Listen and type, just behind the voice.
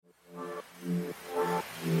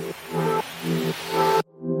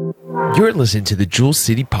You're listening to the Jewel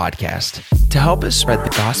City Podcast. To help us spread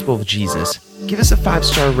the gospel of Jesus, give us a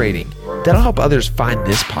 5-star rating. That'll help others find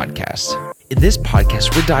this podcast. In this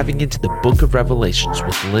podcast, we're diving into the book of Revelations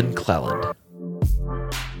with Lynn Cleland.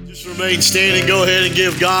 Just remain standing. Go ahead and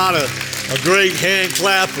give God a great hand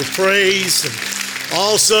clap of praise. And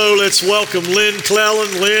also, let's welcome Lynn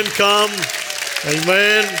Cleland. Lynn, come.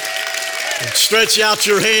 Amen. And stretch out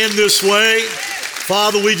your hand this way.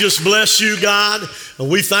 Father, we just bless you, God. And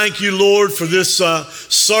we thank you, Lord, for this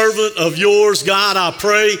servant of yours. God, I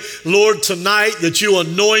pray, Lord, tonight that you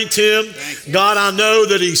anoint him. God, I know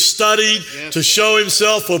that he studied to show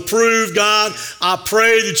himself approved. God, I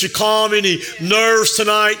pray that you calm any nerves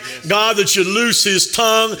tonight. God, that you loose his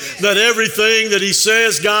tongue, that everything that he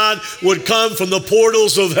says, God, would come from the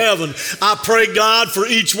portals of heaven. I pray, God, for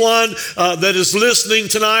each one that is listening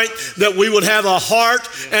tonight, that we would have a heart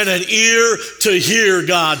and an ear to hear,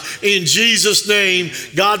 God. In Jesus' name,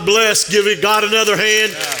 God bless. Give it God another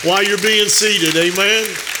hand while you're being seated. Amen.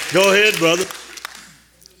 Go ahead, brother.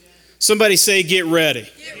 Somebody say, get ready.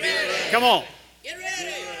 Get ready. Come on. Get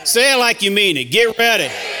ready. Say it like you mean it. Get ready.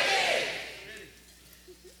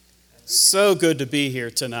 So good to be here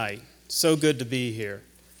tonight. So good to be here.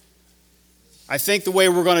 I think the way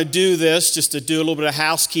we're going to do this, just to do a little bit of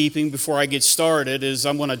housekeeping before I get started, is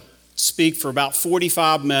I'm going to speak for about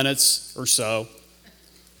 45 minutes or so.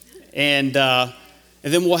 And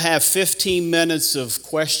then we'll have 15 minutes of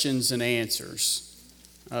questions and answers.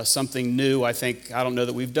 Something new, I think. I don't know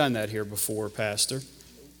that we've done that here before, Pastor.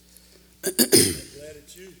 Glad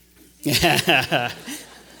it's you.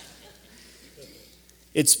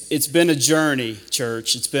 It's been a journey,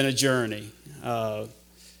 church. It's been a journey. About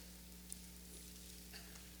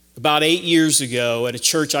 8 years ago, at a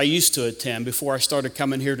church I used to attend before I started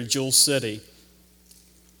coming here to Jewel City,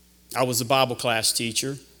 I was a Bible class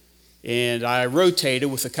teacher. And I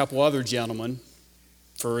rotated with a couple other gentlemen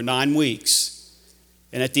for 9 weeks.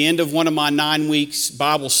 And at the end of one of my 9 weeks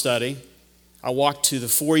Bible study, I walked to the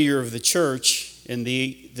foyer of the church, and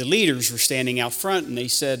the leaders were standing out front, and they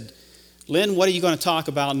said, Lynn, what are you going to talk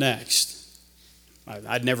about next?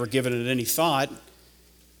 I'd never given it any thought.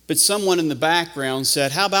 But someone in the background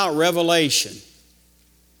said, how about Revelation?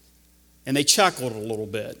 And they chuckled a little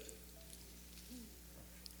bit.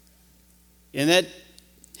 And that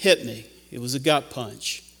hit me. It was a gut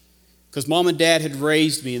punch. Because Mom and Dad had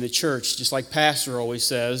raised me in the church, just like Pastor always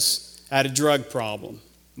says, I had a drug problem.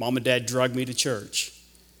 Mom and Dad drugged me to church.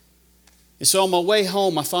 And so on my way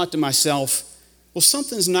home, I thought to myself, well,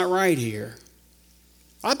 something's not right here.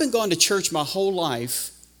 I've been going to church my whole life,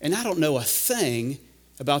 and I don't know a thing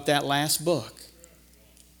about that last book.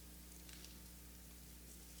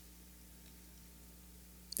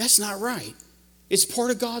 That's not right. It's part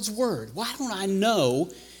of God's Word. Why don't I know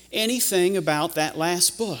anything about that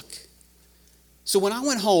last book? So when I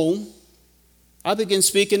went home, I began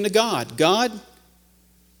speaking to God. God,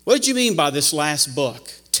 what did you mean by this last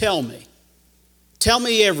book? Tell me. Tell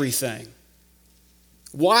me everything.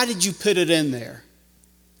 Why did you put it in there?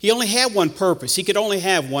 He only had one purpose. He could only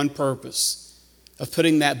have one purpose of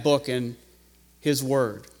putting that book in His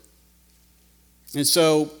Word. And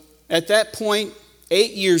so at that point,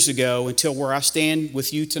 8 years ago, until where I stand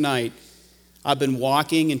with you tonight, I've been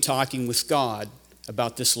walking and talking with God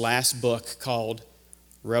about this last book called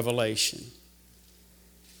Revelation.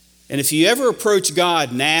 And if you ever approach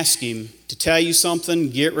God and ask Him to tell you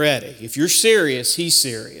something, get ready. If you're serious, He's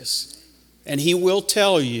serious. And He will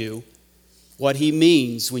tell you what He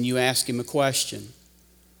means when you ask Him a question.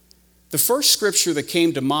 The first scripture that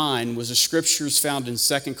came to mind was a scripture found in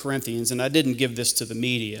 2 Corinthians, and I didn't give this to the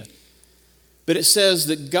media. But it says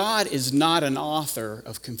that God is not an author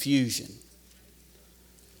of confusion.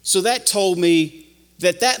 So that told me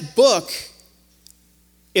that book,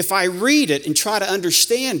 if I read it and try to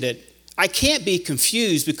understand it, I can't be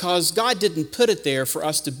confused because God didn't put it there for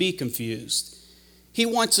us to be confused. He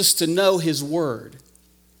wants us to know His Word.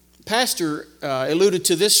 Pastor alluded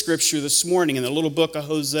to this scripture this morning in the little book of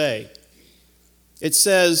Hosea. It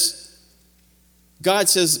says, God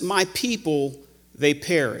says, my people, they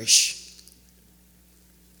perish.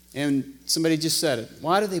 And somebody just said it.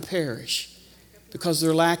 Why do they perish? Because of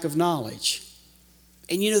their lack of knowledge.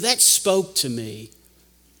 And you know, that spoke to me.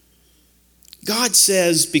 God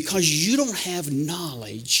says, because you don't have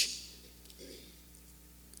knowledge,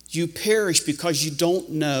 you perish because you don't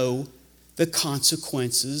know the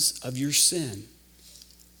consequences of your sin.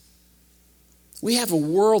 We have a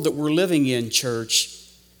world that we're living in, church,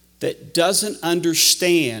 that doesn't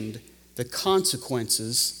understand the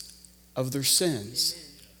consequences of their sins.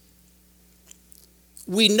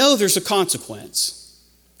 We know there's a consequence.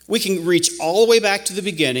 We can reach all the way back to the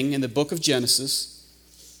beginning in the book of Genesis.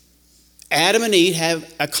 Adam and Eve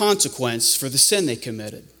have a consequence for the sin they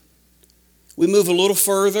committed. We move a little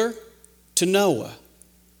further to Noah.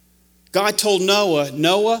 God told Noah,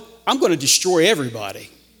 Noah, I'm going to destroy everybody.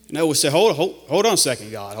 Noah said, hold on a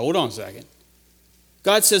second, God. Hold on a second.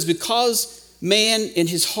 God says, because man in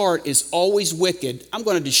his heart is always wicked, I'm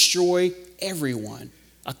going to destroy everyone.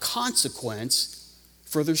 A consequence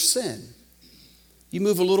for their sin. You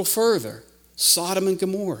move a little further, Sodom and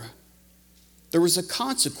Gomorrah. There was a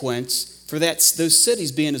consequence for those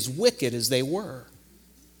cities being as wicked as they were.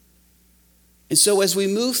 And so as we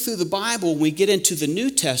move through the Bible, we get into the New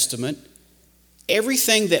Testament,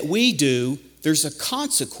 everything that we do, there's a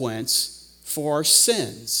consequence for our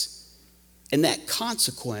sins. And that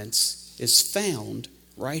consequence is found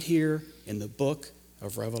right here in the book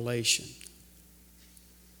of Revelation.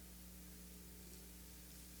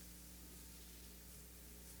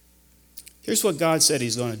 Here's what God said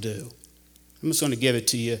he's going to do. I'm just going to give it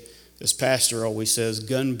to you, as Pastor always says,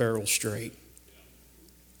 gun barrel straight.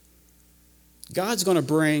 God's going to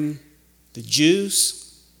bring the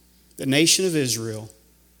Jews, the nation of Israel,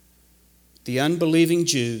 the unbelieving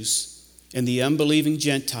Jews, and the unbelieving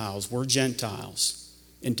Gentiles, we're Gentiles,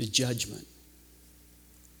 into judgment.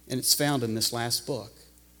 And it's found in this last book.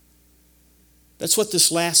 That's what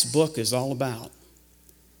this last book is all about.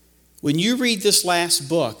 When you read this last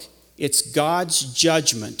book, it's God's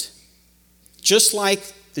judgment, just like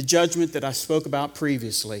the judgment that I spoke about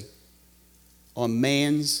previously on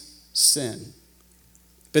man's sin.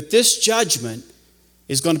 But this judgment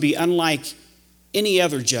is going to be unlike any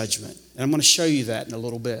other judgment, and I'm going to show you that in a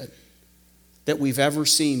little bit, that we've ever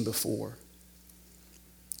seen before.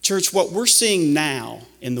 Church, what we're seeing now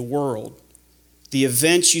in the world, the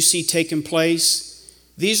events you see taking place,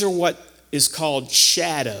 these are what is called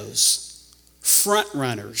shadows, front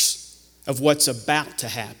runners of what's about to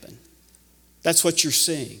happen. That's what you're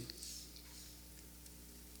seeing.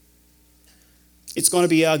 It's going to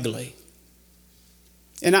be ugly.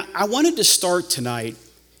 And I wanted to start tonight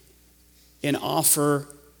and offer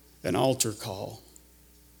an altar call,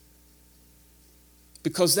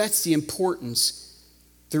 because that's the importance.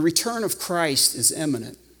 The return of Christ is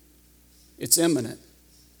imminent. It's imminent.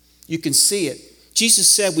 You can see it. Jesus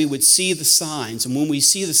said we would see the signs, and when we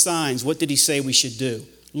see the signs, what did he say we should do?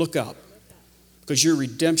 Look up, because your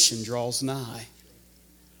redemption draws nigh.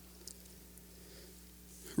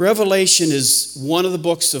 Revelation is one of the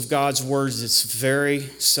books of God's words that's very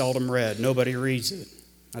seldom read. Nobody reads it.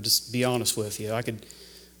 I'll just be honest with you. I could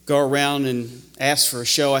go around and ask for a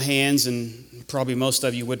show of hands, and probably most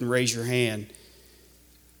of you wouldn't raise your hand.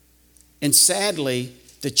 And sadly,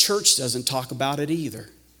 the church doesn't talk about it either.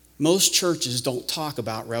 Most churches don't talk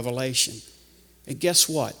about Revelation. And guess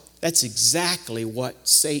what? That's exactly what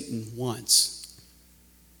Satan wants.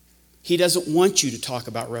 He doesn't want you to talk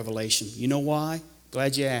about Revelation. You know why?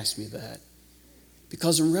 Glad you asked me that.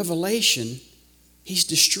 Because in Revelation, he's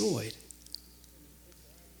destroyed.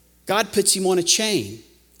 God puts him on a chain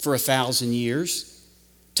for 1,000 years,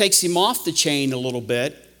 takes him off the chain a little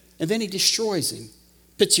bit, and then he destroys him,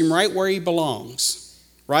 puts him right where he belongs,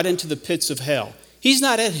 right into the pits of hell. He's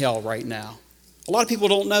not at hell right now. A lot of people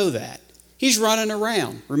don't know that. He's running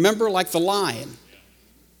around. Remember, like the lion.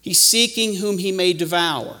 He's seeking whom he may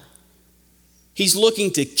devour. He's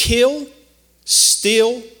looking to kill,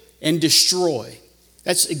 steal, and destroy.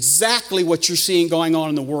 That's exactly what you're seeing going on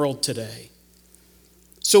in the world today.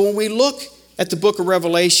 So when we look at the book of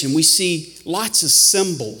Revelation, we see lots of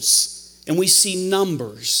symbols and we see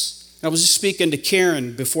numbers. I was just speaking to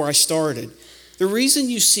Karen before I started. The reason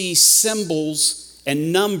you see symbols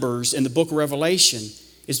and numbers in the book of Revelation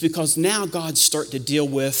is because now God's starting to deal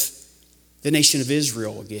with the nation of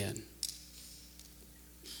Israel again.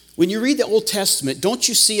 When you read the Old Testament, don't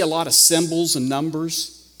you see a lot of symbols and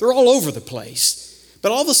numbers? They're all over the place.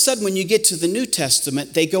 But all of a sudden, when you get to the New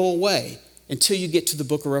Testament, they go away until you get to the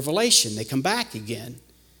book of Revelation. They come back again.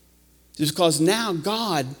 It's because now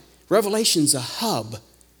Revelation's a hub.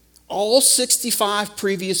 All 65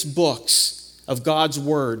 previous books of God's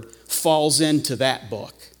Word falls into that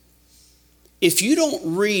book. If you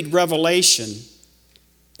don't read Revelation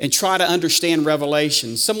and try to understand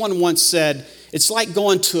Revelation, someone once said, it's like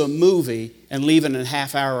going to a movie and leaving a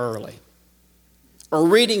half hour early. Or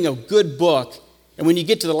reading a good book, and when you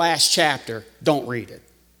get to the last chapter, don't read it.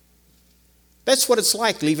 That's what it's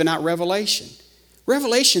like leaving out Revelation.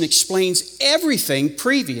 Revelation explains everything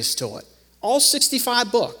previous to it, all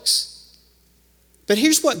 65 books. But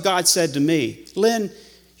here's what God said to me. Lynn,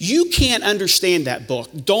 you can't understand that book.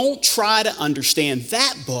 Don't try to understand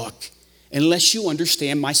that book unless you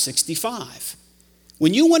understand my 65.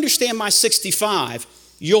 When you understand my 65,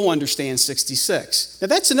 you'll understand 66. Now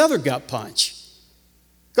that's another gut punch.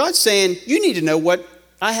 God's saying, you need to know what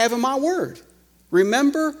I have in my word.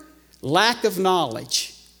 Remember, lack of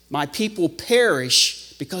knowledge. My people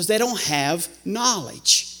perish because they don't have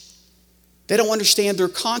knowledge. They don't understand their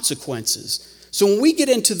consequences. So when we get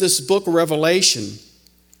into this book of Revelation,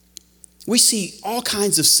 we see all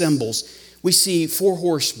kinds of symbols. We see 4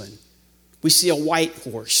 horsemen. We see a white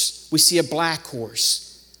horse. We see a black horse.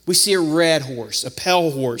 We see a red horse, a pale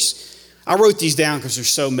horse. I wrote these down because there's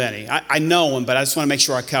so many. I know them, but I just want to make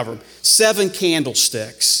sure I cover them. 7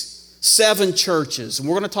 candlesticks, 7 churches. And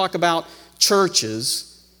we're going to talk about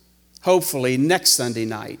churches, hopefully, next Sunday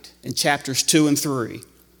night in chapters 2 and 3.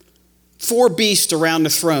 4 beasts around the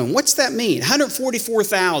throne. What's that mean?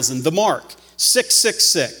 144,000, the mark,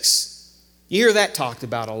 666. You hear that talked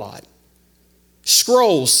about a lot.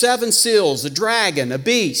 Scrolls, 7 seals, a dragon, a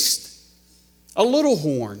beast, a little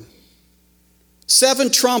horn. 7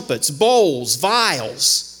 trumpets, bowls,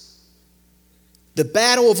 vials. The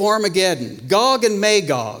battle of Armageddon, Gog and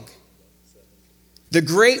Magog. The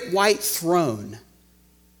great white throne.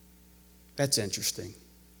 That's interesting.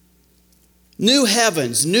 New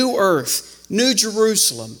heavens, new earth, new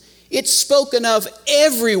Jerusalem. It's spoken of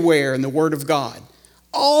everywhere in the Word of God.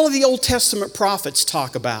 All of the Old Testament prophets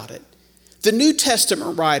talk about it. The New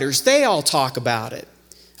Testament writers, they all talk about it.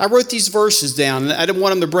 I wrote these verses down, and I didn't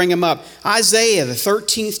want them to bring them up. Isaiah, the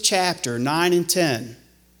 13th chapter, 9 and 10.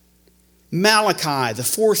 Malachi, the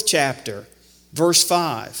 4th chapter, verse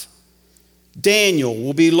 5. Daniel,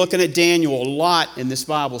 we'll be looking at Daniel a lot in this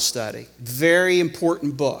Bible study. Very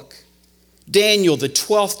important book. Daniel, the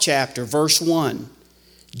 12th chapter, verse 1.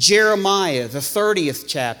 Jeremiah, the 30th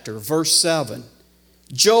chapter, verse 7.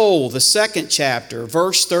 Joel, the 2nd chapter,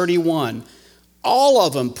 verse 31. All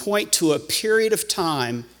of them point to a period of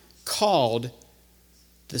time called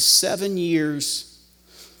the 7 years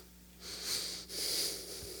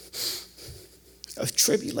of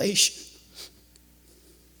tribulation.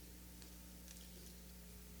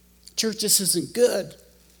 Church, this isn't good.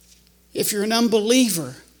 If you're an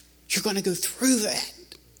unbeliever, you're going to go through that.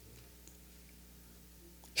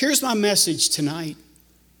 Here's my message tonight.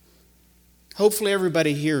 Hopefully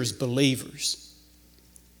everybody here is believers.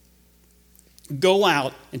 Go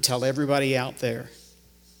out and tell everybody out there.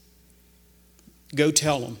 Go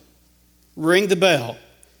tell them. Ring the bell.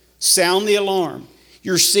 Sound the alarm.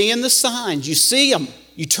 You're seeing the signs. You see them.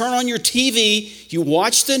 You turn on your TV. You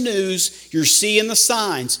watch the news. You're seeing the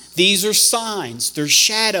signs. These are signs. They're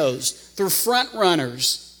shadows. They're front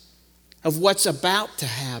runners of what's about to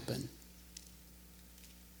happen.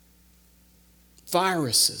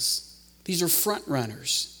 Viruses. These are front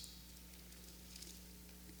runners.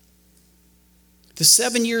 The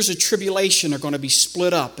 7 years of tribulation are going to be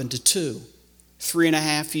split up into 2,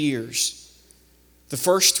 3.5 years. The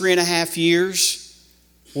first 3.5 years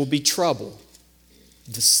will be trouble.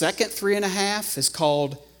 The second 3.5 is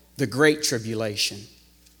called the Great Tribulation.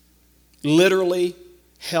 Literally,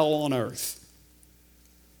 hell on earth.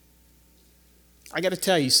 I got to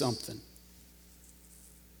tell you something.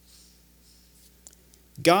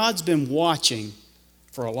 God's been watching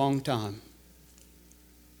for a long time.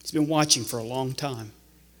 He's been watching for a long time.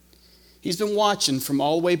 He's been watching from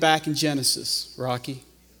all the way back in Genesis, Rocky.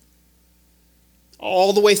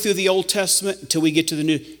 All the way through the Old Testament until we get to the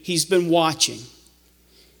New. He's been watching.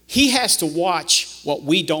 He has to watch what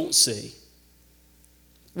we don't see.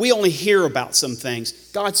 We only hear about some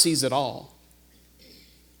things. God sees it all.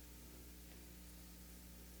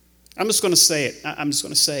 I'm just going to say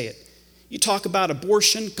it. You talk about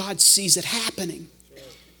abortion, God sees it happening.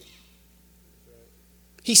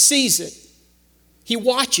 He sees it. He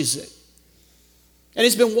watches it. And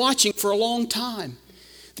he's been watching for a long time.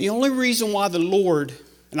 The only reason why the Lord,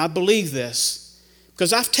 and I believe this,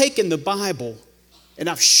 because I've taken the Bible and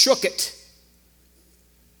I've shook it.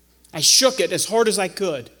 I shook it as hard as I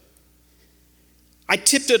could. I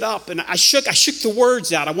tipped it up and I shook the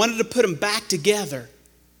words out. I wanted to put them back together.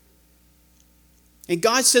 And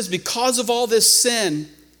God says because of all this sin,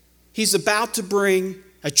 he's about to bring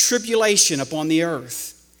a tribulation upon the earth.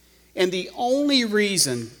 And the only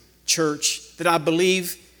reason, church, that I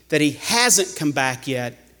believe that he hasn't come back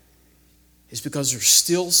yet is because there's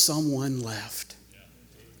still someone left.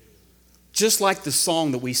 Just like the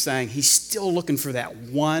song that we sang, he's still looking for that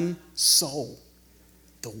one soul.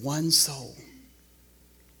 The one soul.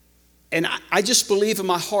 And I just believe in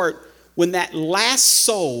my heart when that last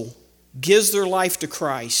soul gives their life to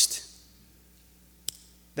Christ,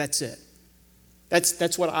 that's it.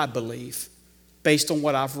 That's what I believe, based on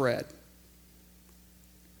what I've read.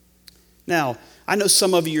 Now, I know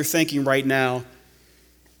some of you are thinking right now,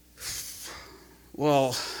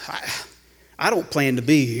 well, I don't plan to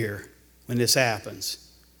be here when this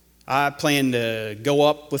happens. I plan to go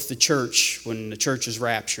up with the church when the church is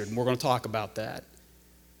raptured, and we're going to talk about that.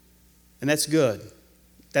 And that's good.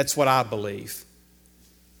 That's what I believe.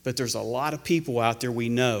 But there's a lot of people out there we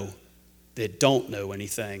know that don't know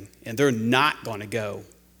anything, and they're not going to go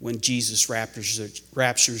when Jesus raptures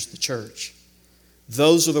the church.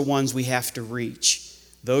 Those are the ones we have to reach.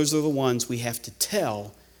 Those are the ones we have to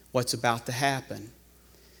tell what's about to happen.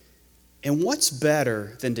 And what's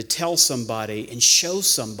better than to tell somebody and show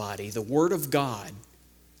somebody the Word of God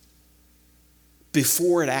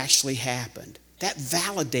before it actually happened? That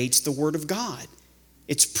validates the Word of God.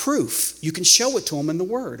 It's proof. You can show it to them in the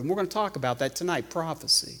Word. And we're going to talk about that tonight,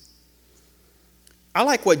 prophecy. I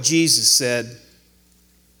like what Jesus said,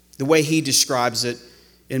 the way he describes it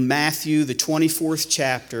in Matthew, the 24th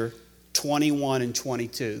chapter, 21 and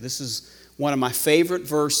 22. This is one of my favorite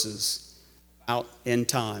verses about end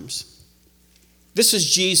times. This is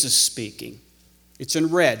Jesus speaking. It's in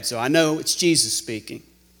red, so I know it's Jesus speaking.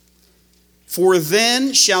 For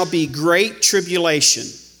then shall be great tribulation,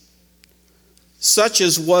 such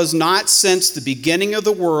as was not since the beginning of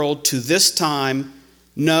the world to this time,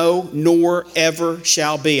 no, nor ever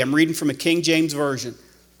shall be. I'm reading from a King James Version.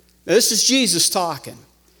 Now, this is Jesus talking.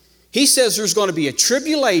 He says there's going to be a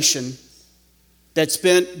tribulation that's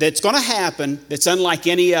going to happen that's unlike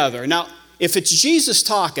any other. Now, if it's Jesus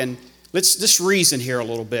talking, let's just reason here a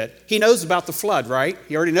little bit. He knows about the flood, right?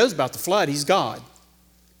 He already knows about the flood. He's God.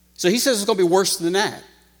 So he says it's going to be worse than that.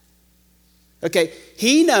 Okay,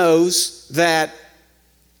 he knows that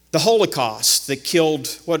the Holocaust that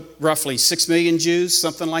killed, roughly 6 million Jews,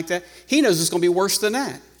 something like that, he knows it's going to be worse than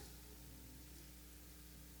that.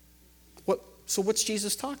 So what's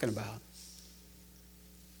Jesus talking about?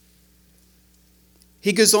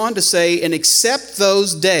 He goes on to say, and except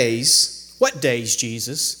those days, what days,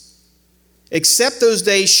 Jesus? Except those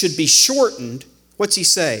days should be shortened, what's he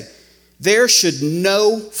say? There should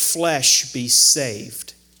no flesh be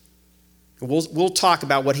saved. We'll talk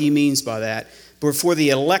about what he means by that. But for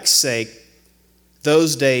the elect's sake,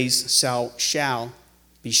 those days shall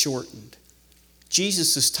be shortened.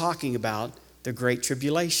 Jesus is talking about the Great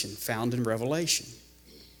Tribulation found in Revelation.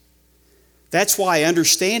 That's why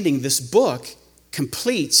understanding this book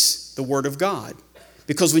completes the Word of God.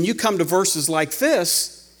 Because when you come to verses like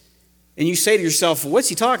this, and you say to yourself, well, what's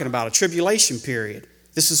he talking about? A tribulation period.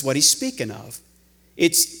 This is what he's speaking of.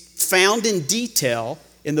 It's found in detail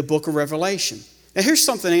in the book of Revelation. Now here's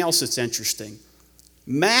something else that's interesting.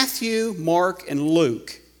 Matthew, Mark, and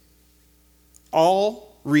Luke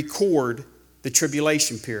all record the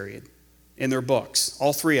tribulation period in their books,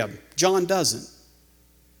 all three of them. John doesn't.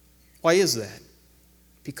 Why is that?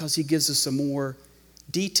 Because he gives us a more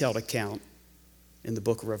detailed account in the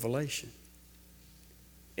book of Revelation.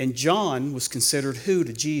 And John was considered who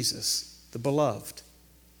to Jesus? The beloved.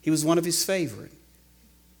 He was one of his favorite.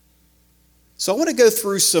 So I want to go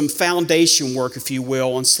through some foundation work, if you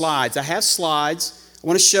will, on slides. I have slides. I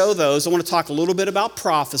want to show those. I want to talk a little bit about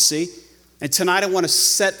prophecy. And tonight I want to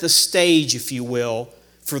set the stage, if you will,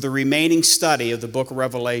 for the remaining study of the book of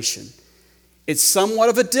Revelation. It's somewhat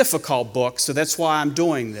of a difficult book, so that's why I'm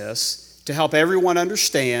doing this, to help everyone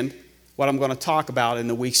understand what I'm going to talk about in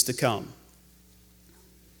the weeks to come.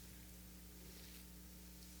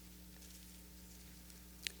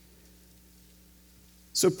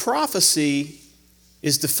 So prophecy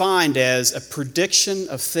is defined as a prediction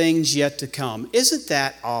of things yet to come. Isn't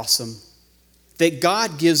that awesome? That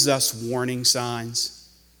God gives us warning signs.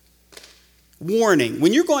 Warning.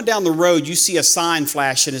 When you're going down the road, you see a sign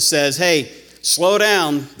flash and it says, hey, slow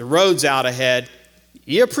down, the road's out ahead.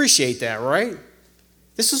 You appreciate that, right?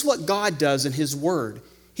 This is what God does in His Word.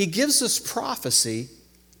 He gives us prophecy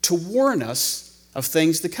to warn us of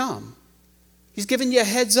things to come. He's giving you a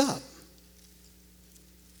heads up.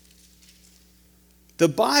 The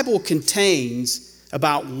Bible contains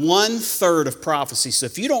about 1/3 of prophecy. So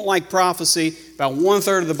if you don't like prophecy, about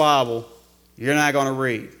 1/3 of the Bible, you're not going to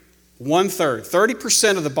read. 1/3.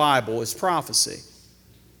 30% of the Bible is prophecy.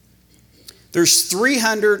 There's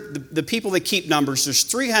 300, the people that keep numbers, there's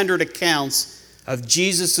 300 accounts of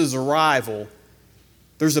Jesus' arrival.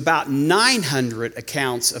 There's about 900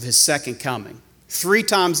 accounts of His second coming. 3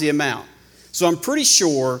 times the amount. So I'm pretty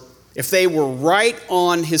sure if they were right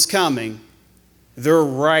on His coming, they're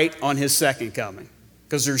right on His second coming.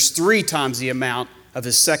 Because there's 3 times the amount of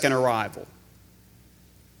His second arrival.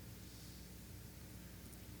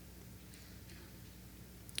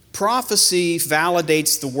 Prophecy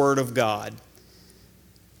validates the Word of God.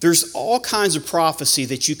 There's all kinds of prophecy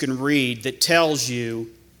that you can read that tells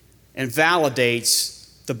you and validates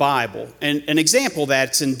the Bible. And an example of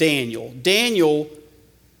that's in Daniel. Daniel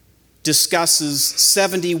discusses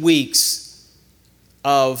 70 weeks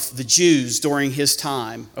of the Jews during his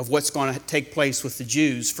time, of what's going to take place with the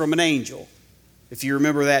Jews from an angel, if you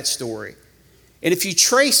remember that story. And if you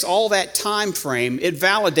trace all that time frame, it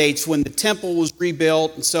validates when the temple was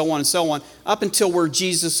rebuilt and so on, up until where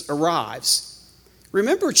Jesus arrives.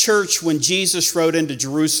 Remember, church, when Jesus rode into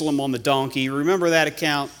Jerusalem on the donkey? Remember that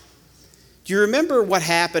account? Do you remember what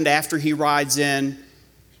happened after he rides in?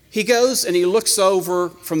 He goes and he looks over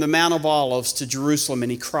from the Mount of Olives to Jerusalem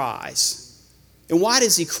and he cries. And why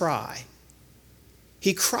does he cry?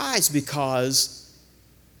 He cries because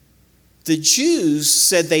the Jews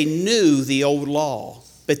said they knew the old law,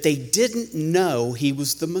 but they didn't know he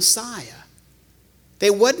was the Messiah. They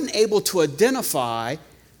wasn't able to identify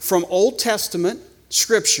from Old Testament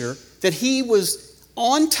scripture that he was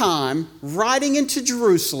on time riding into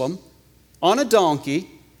Jerusalem on a donkey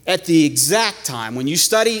at the exact time. When you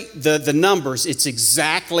study the numbers, it's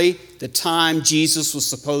exactly the time Jesus was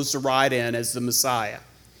supposed to ride in as the Messiah.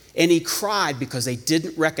 And he cried because they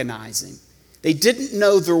didn't recognize him. They didn't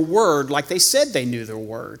know their word like they said they knew their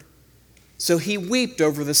word. So he wept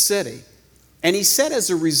over the city. And he said as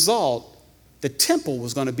a result, the temple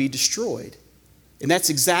was going to be destroyed. And that's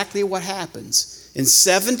exactly what happens. In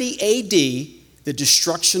 70 AD, the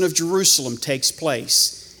destruction of Jerusalem takes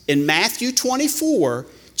place. In Matthew 24,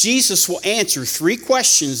 Jesus will answer 3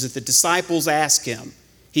 questions that the disciples ask him.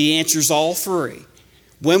 He answers all 3.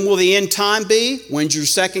 When will the end time be? When's your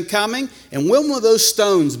second coming? And when will those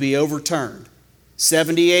stones be overturned?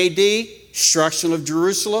 70 AD, destruction of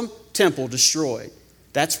Jerusalem, temple destroyed.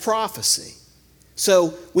 That's prophecy. So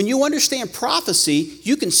when you understand prophecy,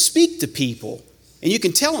 you can speak to people and you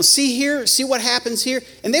can tell them, see here, see what happens here.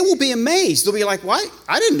 And they will be amazed. They'll be like, what?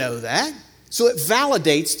 I didn't know that. So it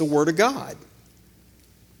validates the Word of God.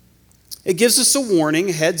 It gives us a warning,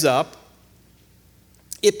 a heads up.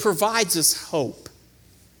 It provides us hope.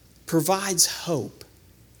 Provides hope.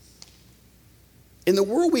 In the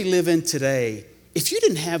world we live in today, if you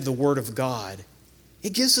didn't have the Word of God,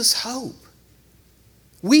 it gives us hope.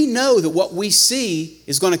 We know that what we see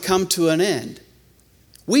is going to come to an end.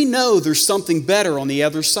 We know there's something better on the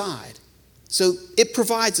other side. So it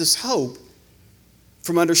provides us hope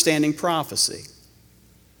from understanding prophecy.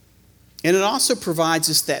 And it also provides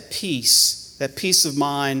us that peace of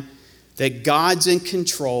mind that God's in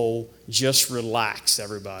control. Just relax,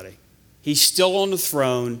 everybody. He's still on the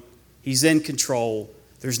throne. He's in control.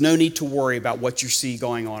 There's no need to worry about what you see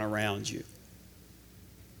going on around you.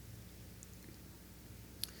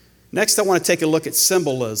 Next, I want to take a look at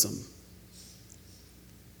symbolism.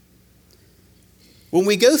 When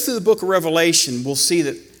we go through the book of Revelation, we'll see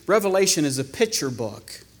that Revelation is a picture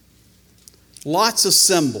book. Lots of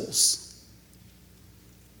symbols.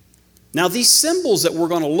 Now, these symbols that we're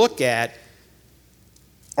going to look at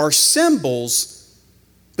are symbols,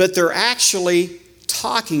 but they're actually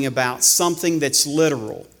talking about something that's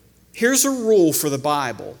literal. Here's a rule for the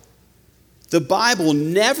Bible. The Bible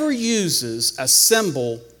never uses a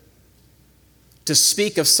symbol to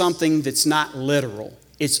speak of something that's not literal.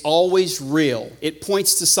 It's always real. It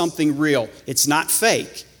points to something real. It's not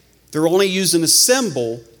fake. They're only using a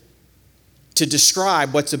symbol to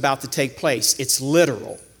describe what's about to take place. It's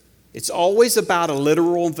literal. It's always about a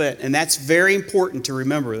literal event, and that's very important to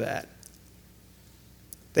remember that.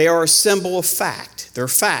 They are a symbol of fact. They're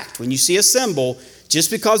fact. When you see a symbol, just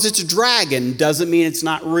because it's a dragon doesn't mean it's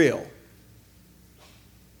not real.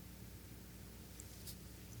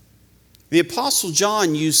 The Apostle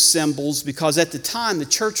John used symbols because at the time the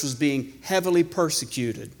church was being heavily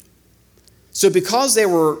persecuted. So because they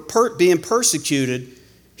were being persecuted,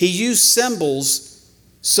 he used symbols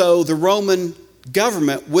so the Roman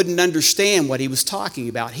government wouldn't understand what he was talking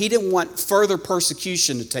about. He didn't want further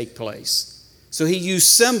persecution to take place. So he used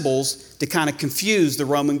symbols to kind of confuse the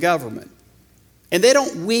Roman government. And they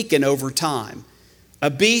don't weaken over time. A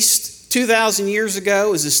beast 2,000 years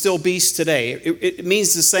ago is still beast today. It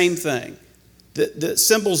means the same thing. The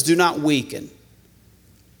symbols do not weaken.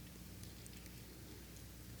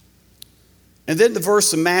 And then the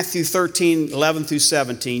verse of Matthew 13, 11 through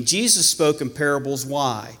 17. Jesus spoke in parables.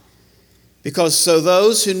 Why? Because so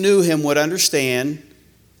those who knew him would understand,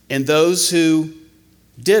 and those who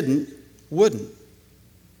didn't wouldn't.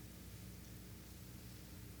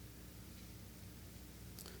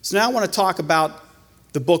 So now I want to talk about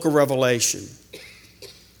the book of Revelation.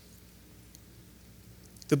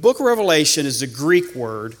 The book of Revelation is the Greek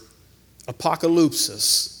word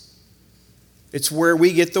apocalypsis. It's where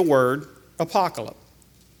we get the word apocalypse.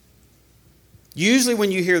 Usually when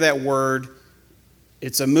you hear that word,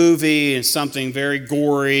 it's a movie and something very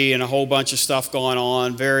gory and a whole bunch of stuff going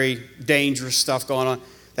on, very dangerous stuff going on.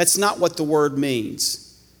 That's not what the word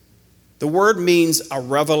means. The word means a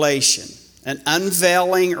revelation, an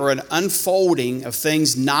unveiling or an unfolding of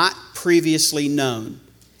things not previously known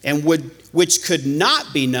and which could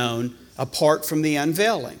not be known apart from the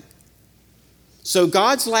unveiling. So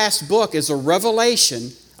God's last book is a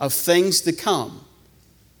revelation of things to come.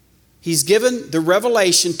 He's given the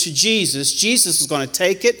revelation to Jesus. Jesus is going to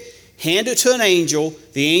take it, hand it to an angel.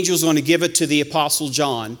 The angel is going to give it to the Apostle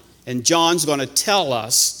John, and John's going to tell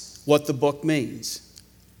us what the book means.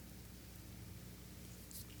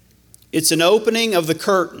 It's an opening of the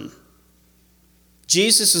curtain.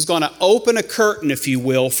 Jesus is going to open a curtain, if you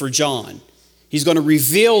will, for John. He's going to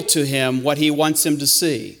reveal to him what he wants him to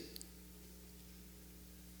see.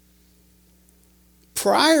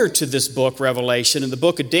 Prior to this book, Revelation, in the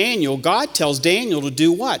book of Daniel, God tells Daniel to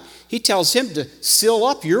do what? He tells him to seal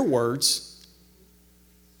up your words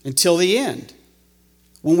until the end.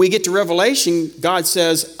 When we get to Revelation, God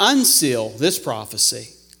says, unseal this prophecy.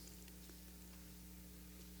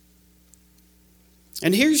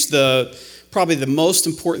 And here's probably the most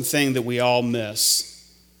important thing that we all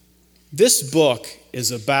miss. This book is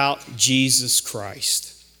about Jesus Christ.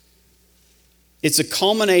 It's a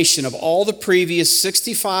culmination of all the previous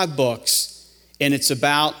 65 books, and it's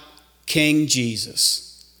about King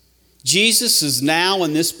Jesus. Jesus is now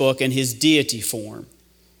in this book in his deity form.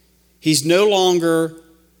 He's no longer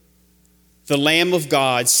the Lamb of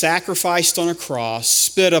God sacrificed on a cross,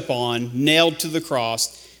 spit upon, nailed to the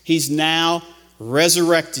cross. He's now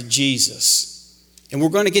resurrected Jesus. And we're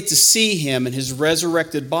going to get to see him in his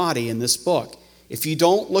resurrected body in this book. If you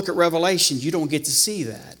don't look at Revelation, you don't get to see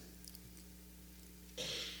that.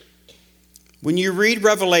 When you read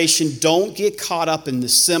Revelation, don't get caught up in the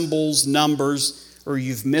symbols, numbers, or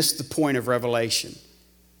you've missed the point of Revelation.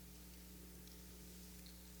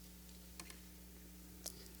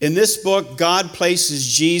 In this book, God places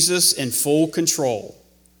Jesus in full control.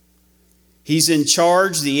 He's in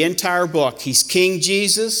charge the entire book. He's King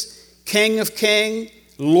Jesus, King of Kings,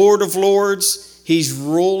 Lord of Lords. He's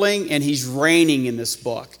ruling and he's reigning in this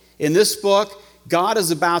book. In this book, God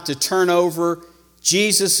is about to turn over.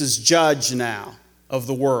 Jesus is judge now of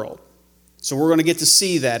the world. So we're going to get to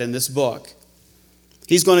see that in this book.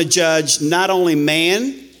 He's going to judge not only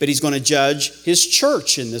man, but he's going to judge his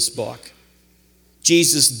church in this book.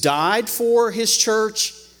 Jesus died for his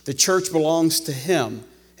church. The church belongs to him.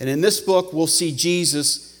 And in this book, we'll see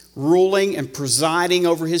Jesus ruling and presiding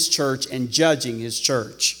over his church and judging his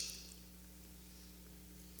church.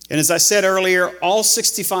 And as I said earlier, all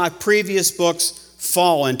 65 previous books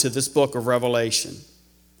fall into this book of Revelation.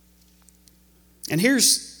 And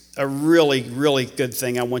here's a really, really good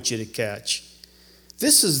thing I want you to catch.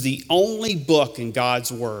 This is the only book in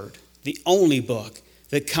God's Word, the only book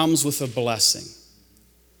that comes with a blessing.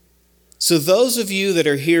 So those of you that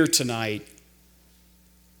are here tonight,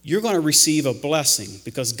 you're going to receive a blessing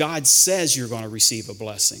because God says you're going to receive a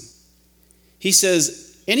blessing. He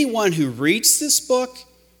says anyone who reads this book,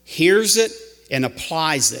 hears it, and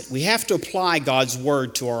applies it. We have to apply God's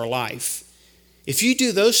word to our life. If you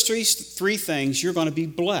do those three things, you're going to be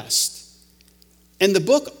blessed. And the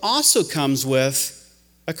book also comes with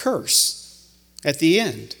a curse at the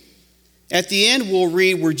end. At the end, we'll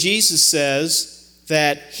read where Jesus says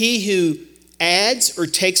that he who adds or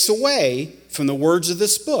takes away from the words of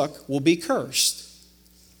this book will be cursed.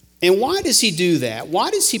 And why does he do that?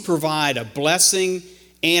 Why does he provide a blessing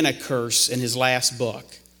and a curse in his last book?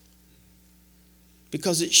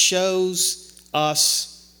 Because it shows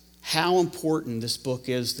us how important this book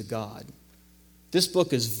is to God. This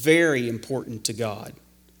book is very important to God.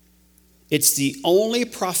 It's the only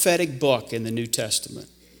prophetic book in the New Testament.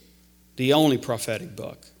 The only prophetic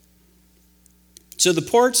book. So the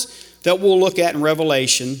parts that we'll look at in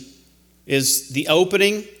Revelation is the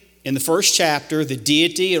opening in the first chapter, the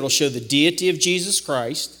deity. It'll show the deity of Jesus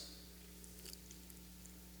Christ.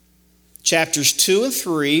 Chapters 2 and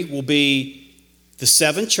 3 will be the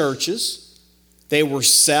 7 churches. They were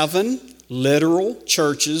 7 literal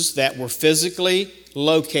churches that were physically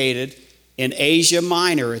located in Asia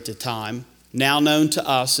Minor at the time, now known to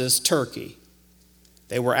us as Turkey.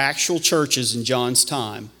 They were actual churches in John's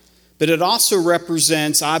time. But it also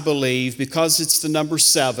represents, I believe, because it's the number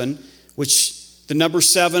 7, which the number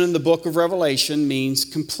 7 in the book of Revelation means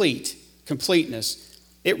completeness.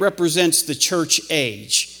 It represents the church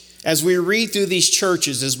age. As we read through these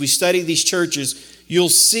churches, as we study these churches, you'll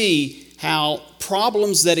see how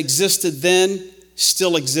problems that existed then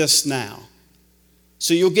still exist now.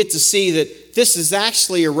 So you'll get to see that this is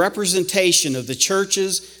actually a representation of the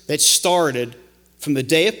churches that started from the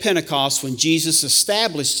day of Pentecost when Jesus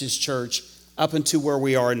established his church up into where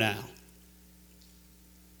we are now.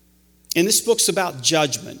 And this book's about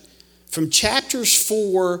judgment. From chapters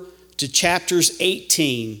 4 to chapters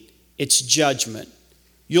 18, it's judgment.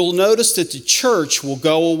 You'll notice that the church will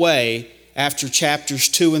go away after chapters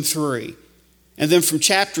 2 and 3. And then from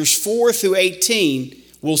chapters 4 through 18,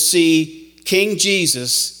 we'll see King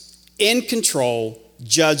Jesus in control,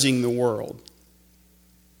 judging the world.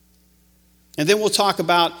 And then we'll talk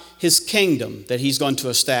about his kingdom that he's going to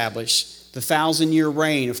establish, the 1,000-year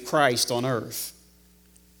reign of Christ on earth.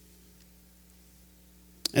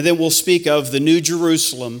 And then we'll speak of the New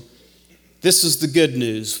Jerusalem. This is the good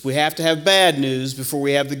news. We have to have bad news before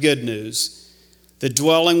we have the good news. The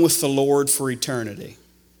dwelling with the Lord for eternity.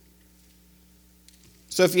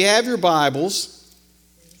 So if you have your Bibles,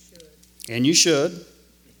 and you should,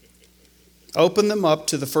 open them up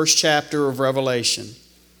to the first chapter of Revelation.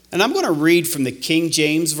 And I'm going to read from the King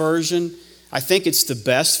James Version. I think it's the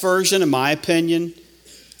best version, in my opinion,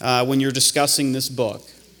 when you're discussing this book.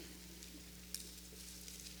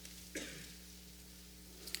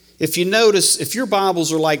 If you notice, if your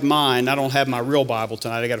Bibles are like mine, I don't have my real Bible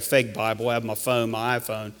tonight. I got a fake Bible. I have my phone, my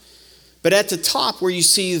iPhone. But at the top where you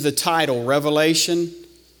see the title, Revelation,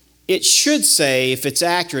 it should say, if it's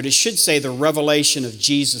accurate, it should say the revelation of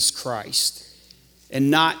Jesus Christ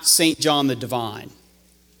and not St. John the Divine.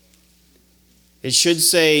 It should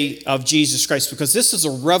say of Jesus Christ because this is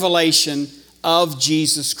a revelation of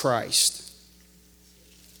Jesus Christ.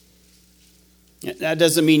 That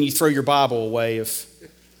doesn't mean you throw your Bible away if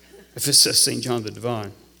it says St. John the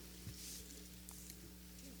Divine.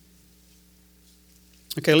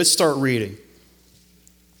 Okay, let's start reading.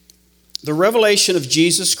 The revelation of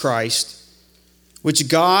Jesus Christ, which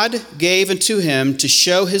God gave unto him to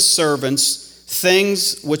show his servants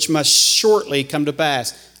things which must shortly come to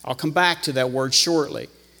pass. I'll come back to that word shortly.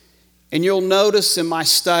 And you'll notice in my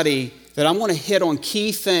study that I'm going to hit on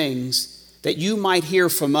key things that you might hear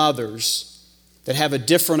from others that have a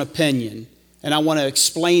different opinion. And I want to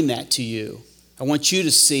explain that to you. I want you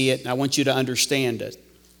to see it and I want you to understand it.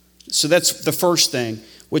 So that's the first thing,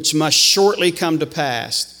 which must shortly come to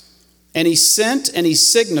pass. And he sent and he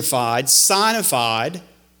signified,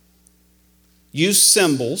 used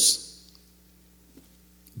symbols,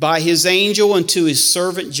 by his angel unto his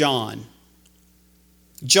servant John.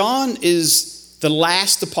 John is the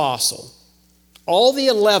last apostle. All the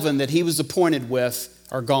 11 that he was appointed with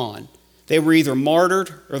are gone. They were either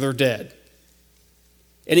martyred or they're dead.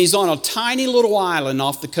 And he's on a tiny little island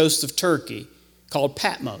off the coast of Turkey called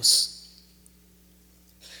Patmos.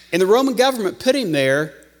 And the Roman government put him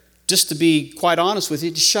there, just to be quite honest with you,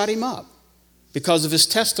 to shut him up because of his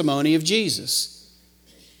testimony of Jesus.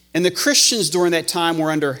 And the Christians during that time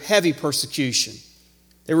were under heavy persecution.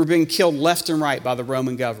 They were being killed left and right by the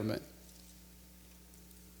Roman government.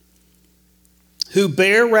 Who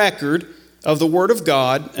bear record of the word of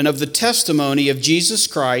God and of the testimony of Jesus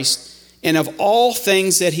Christ and of all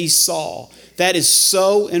things that he saw. That is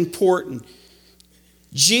so important.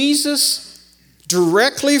 Jesus,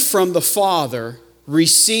 directly from the Father,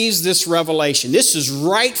 receives this revelation. This is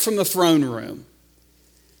right from the throne room.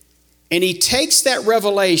 And he takes that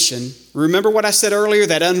revelation, remember what I said earlier,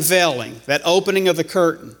 that unveiling, that opening of the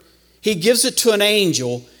curtain. He gives it to an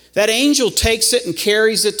angel. That angel takes it and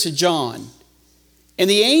carries it to John. And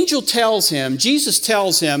the angel tells him, Jesus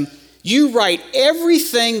tells him, you write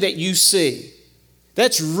everything that you see.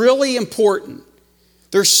 That's really important.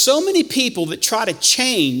 There's so many people that try to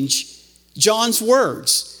change John's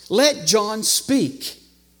words. Let John speak.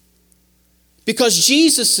 Because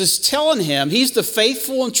Jesus is telling him, he's the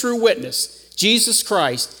faithful and true witness, Jesus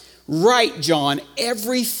Christ. Write, John,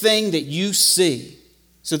 everything that you see.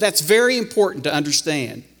 So that's very important to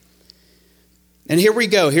understand. And here we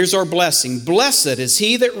go. Here's our blessing. Blessed is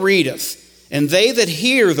he that readeth, and they that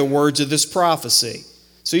hear the words of this prophecy.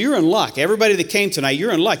 So you're in luck. Everybody that came tonight,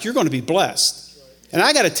 you're in luck. You're going to be blessed. And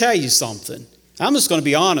I got to tell you something. I'm just going to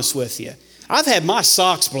be honest with you. I've had my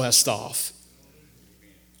socks blessed off.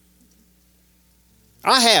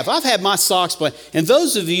 I've had my socks blessed. And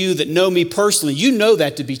those of you that know me personally, you know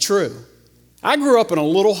that to be true. I grew up in a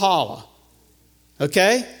little hollow.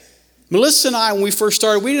 Okay? Melissa and I, when we first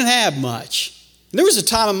started, we didn't have much. And there was a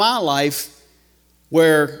time in my life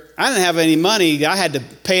where I didn't have any money. I had to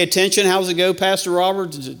pay attention. How's it go, Pastor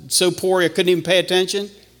Robert? So poor I couldn't even pay attention.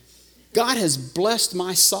 God has blessed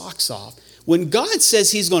my socks off. When God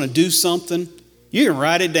says he's going to do something, you can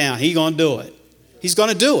write it down. He's going to do it. He's going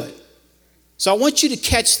to do it. So I want you to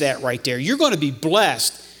catch that right there. You're going to be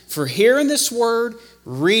blessed for hearing this word,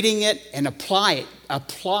 reading it, and apply it.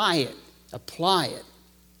 Apply it. Apply it.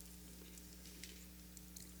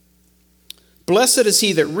 Blessed is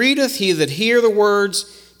he that readeth, he that hear the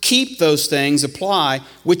words, keep those things, apply,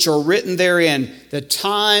 which are written therein. The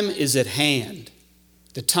time is at hand.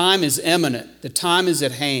 The time is imminent. The time is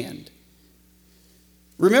at hand.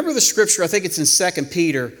 Remember the scripture, I think it's in 2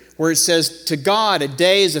 Peter, where it says, to God a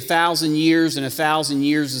day is 1,000 years and 1,000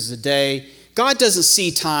 years is a day. God doesn't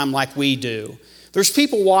see time like we do. There's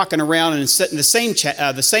people walking around and in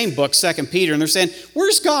the same book, 2 Peter, and they're saying,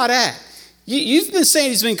 where's God at? You've been saying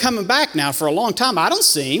he's been coming back now for a long time. I don't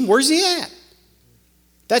see him. Where's he at?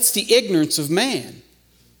 That's the ignorance of man.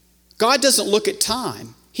 God doesn't look at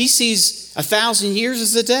time. He sees 1,000 years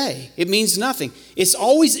as a day. It means nothing. It's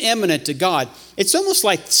always imminent to God. It's almost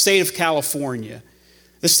like the state of California.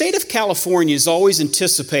 The state of California is always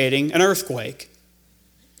anticipating an earthquake.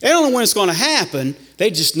 They don't know when it's going to happen. They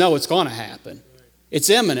just know it's going to happen. It's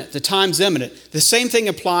imminent. The time's imminent. The same thing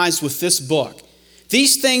applies with this book.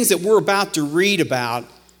 These things that we're about to read about,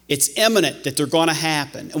 it's imminent that they're going to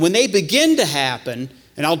happen. And when they begin to happen,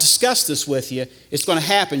 and I'll discuss this with you, it's going to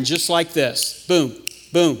happen just like this. Boom,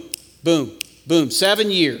 boom, boom, boom. 7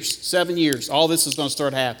 years. All this is going to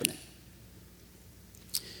start happening.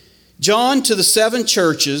 John, to the 7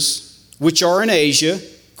 churches which are in Asia,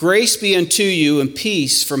 grace be unto you and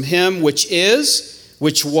peace from him which is,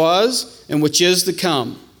 which was, and which is to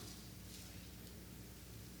come.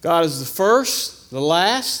 God is the first, the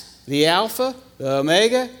last, the Alpha, the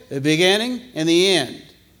Omega, the beginning, and the end.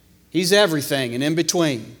 He's everything and in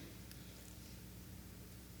between.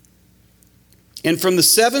 And from the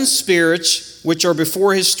 7 spirits which are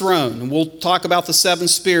before his throne, and we'll talk about the 7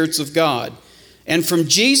 spirits of God, and from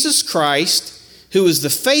Jesus Christ, who is the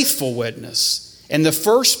faithful witness, and the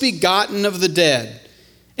first begotten of the dead,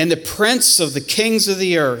 and the prince of the kings of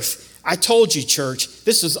the earth. I told you, church,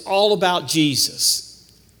 this is all about Jesus.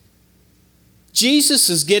 Jesus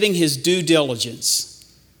is getting his due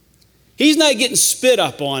diligence. He's not getting spit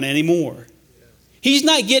up on anymore. He's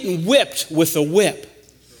not getting whipped with a whip.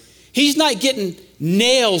 He's not getting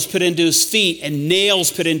nails put into his feet and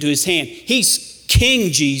nails put into his hand. He's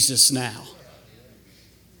King Jesus now.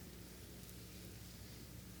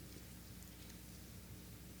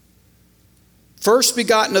 First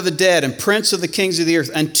begotten of the dead and prince of the kings of the earth,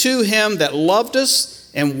 unto him that loved us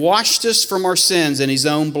and washed us from our sins in his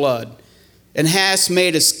own blood, and has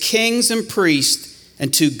made us kings and priests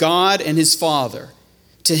unto God and his Father.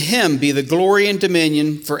 To him be the glory and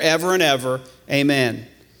dominion forever and ever. Amen.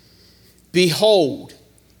 Behold,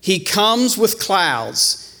 he comes with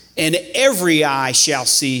clouds, and every eye shall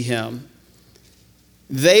see him.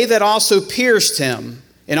 They that also pierced him,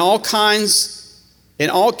 and all kinds and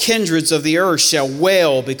all kindreds of the earth shall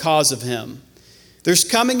wail because of him. There's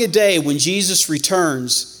coming a day when Jesus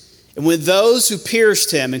returns, and when those who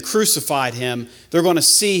pierced him and crucified him, they're going to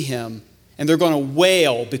see him, and they're going to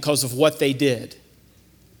wail because of what they did.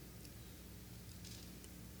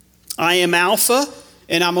 I am Alpha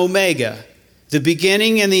and I'm Omega, the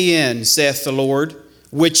beginning and the end, saith the Lord,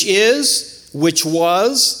 which is, which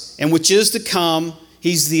was, and which is to come.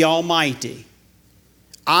 He's the Almighty.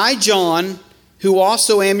 I, John, who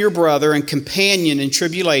also am your brother and companion in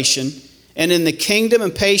tribulation, and in the kingdom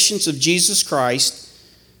and patience of Jesus Christ,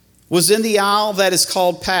 was in the isle that is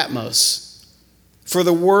called Patmos, for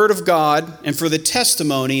the word of God and for the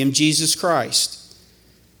testimony of Jesus Christ.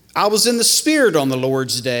 I was in the Spirit on the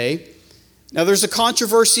Lord's day. Now there's a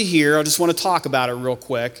controversy here. I just want to talk about it real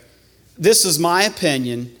quick. This is my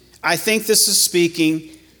opinion. I think this is speaking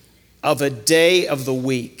of a day of the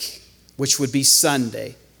week, which would be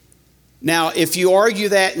Sunday. Now, if you argue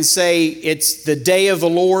that and say it's the day of the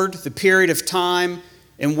Lord, the period of time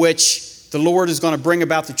in which the Lord is going to bring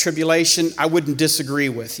about the tribulation, I wouldn't disagree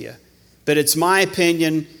with you. But it's my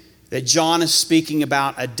opinion that John is speaking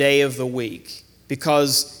about a day of the week,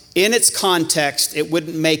 because in its context, it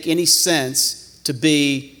wouldn't make any sense to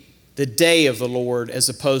be the day of the Lord as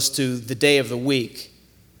opposed to the day of the week.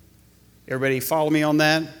 Everybody follow me on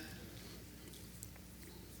that?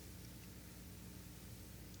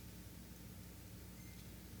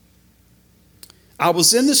 I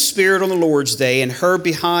was in the Spirit on the Lord's day and heard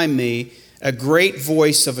behind me a great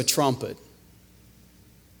voice of a trumpet.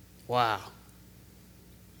 Wow.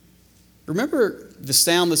 Remember the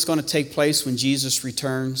sound that's going to take place when Jesus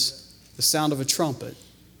returns? The sound of a trumpet.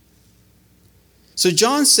 So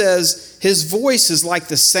John says his voice is like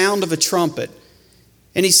the sound of a trumpet.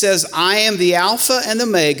 And he says, I am the Alpha and the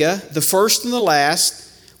Omega, the first and the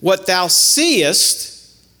last. What thou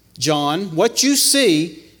seest, John, what you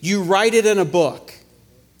see, you write it in a book.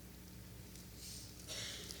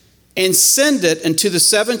 And send it unto the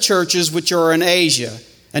 7 churches which are in Asia,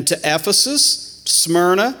 unto Ephesus,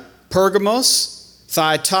 Smyrna, Pergamos,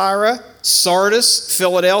 Thyatira, Sardis,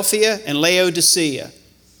 Philadelphia, and Laodicea.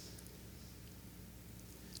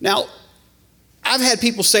 Now, I've had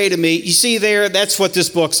people say to me, you see there, that's what this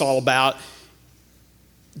book's all about.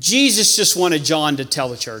 Jesus just wanted John to tell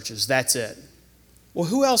the churches, that's it. Well,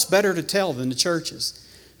 who else better to tell than the churches?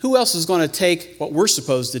 Who else is going to take what we're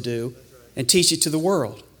supposed to do and teach it to the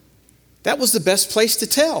world? That was the best place to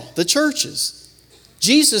tell, the churches.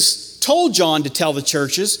 Jesus told John to tell the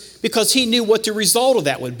churches because he knew what the result of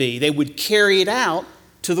that would be. They would carry it out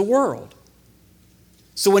to the world.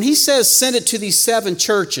 So when he says send it to these 7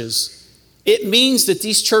 churches, it means that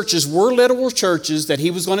these churches were literal churches that he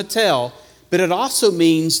was going to tell, but it also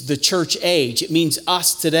means the church age. It means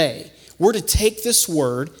us today. We're to take this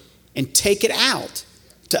word and take it out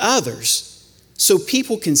to others so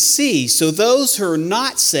people can see. So those who are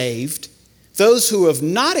not saved, those who have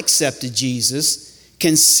not accepted Jesus,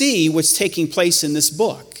 can see what's taking place in this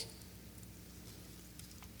book.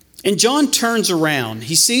 And John turns around.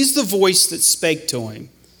 He sees the voice that spake to him.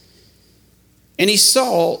 And he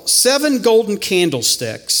saw 7 golden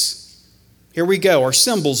candlesticks. Here we go. Our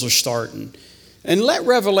symbols are starting. And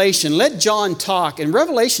let John talk. In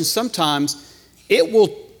Revelation, sometimes it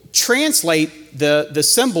will translate the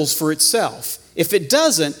symbols for itself. If it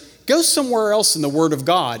doesn't, go somewhere else in the Word of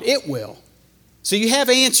God. It will. So you have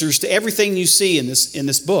answers to everything you see in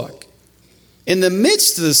this book. In the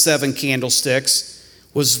midst of the 7 candlesticks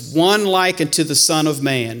was one like unto the Son of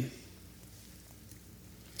Man.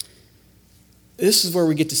 This is where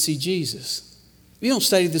we get to see Jesus. If you don't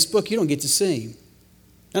study this book, you don't get to see him.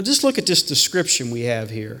 Now just look at this description we have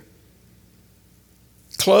here.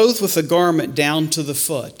 Clothed with a garment down to the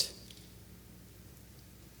foot.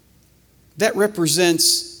 That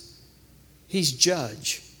represents he's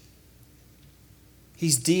judge.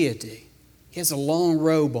 He's deity. He has a long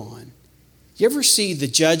robe on. You ever see the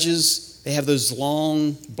judges? They have those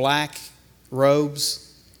long black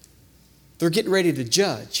robes. They're getting ready to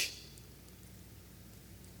judge.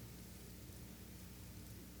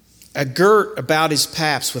 A girt about his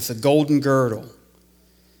paps with a golden girdle.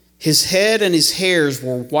 His head and his hairs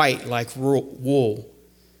were white like wool,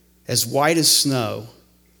 as white as snow.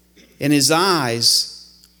 And his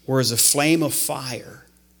eyes were as a flame of fire.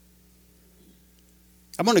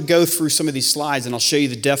 I'm going to go through some of these slides and I'll show you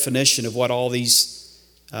the definition of what all these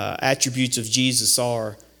attributes of Jesus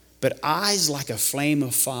are. But eyes like a flame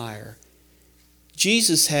of fire.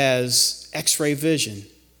 Jesus has X-ray vision.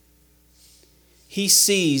 He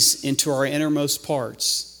sees into our innermost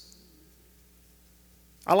parts.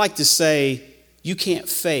 I like to say, you can't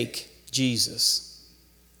fake Jesus.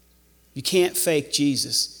 You can't fake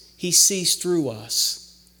Jesus. He sees through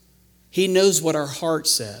us. He knows what our heart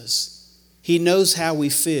says. He knows how we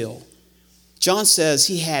feel. John says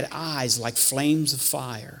he had eyes like flames of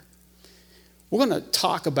fire. We're going to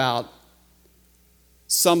talk about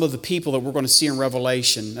some of the people that we're going to see in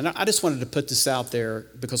Revelation. And I just wanted to put this out there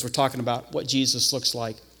because we're talking about what Jesus looks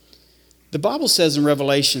like. The Bible says in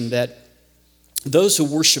Revelation that those who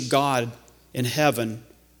worship God in heaven,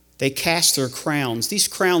 they cast their crowns. These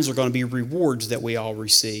crowns are going to be rewards that we all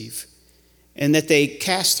receive. And that they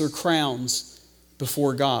cast their crowns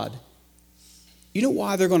before God. You know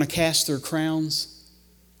why they're going to cast their crowns?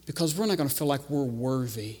 Because we're not going to feel like we're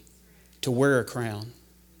worthy to wear a crown.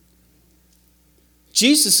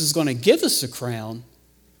 Jesus is going to give us a crown,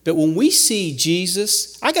 but when we see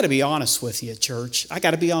Jesus, I got to be honest with you, church. I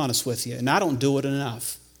got to be honest with you, and I don't do it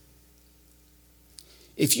enough.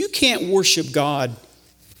 If you can't worship God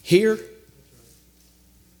here,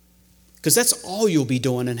 because that's all you'll be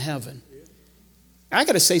doing in heaven. I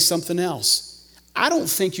got to say something else. I don't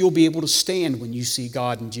think you'll be able to stand when you see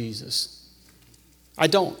God and Jesus. I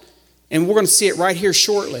don't. And we're going to see it right here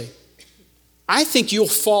shortly. I think you'll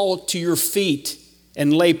fall to your feet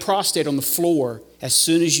and lay prostrate on the floor as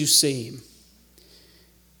soon as you see him.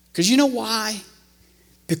 Because you know why?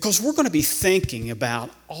 Because we're going to be thinking about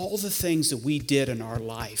all the things that we did in our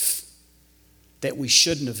life that we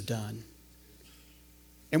shouldn't have done.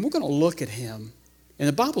 And we're going to look at him. And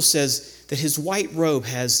the Bible says that his white robe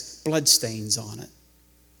has bloodstains on it.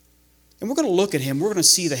 And we're going to look at him. We're going to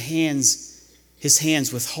see his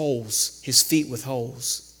hands with holes, his feet with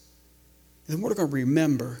holes. And then we're going to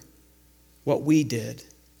remember what we did.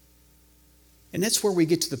 And that's where we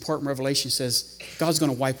get to the part in Revelation that says God's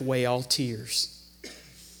going to wipe away all tears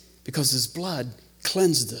because his blood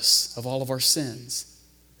cleansed us of all of our sins.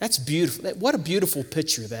 That's beautiful. What a beautiful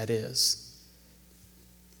picture that is.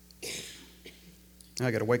 Now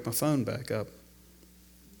I got to wake my phone back up.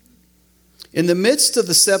 In the midst of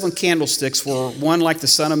the 7 candlesticks were one like the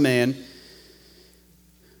Son of Man,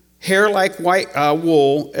 hair like white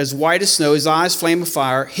wool, as white as snow, his eyes flame of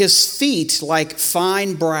fire, his feet like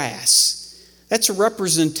fine brass. That's a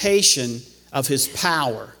representation of his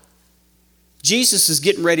power. Jesus is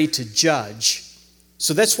getting ready to judge.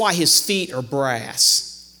 So that's why his feet are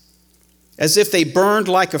brass, as if they burned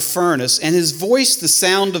like a furnace, and his voice the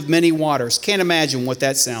sound of many waters. Can't imagine what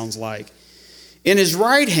that sounds like. In his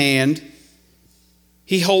right hand,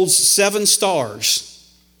 he holds 7 stars.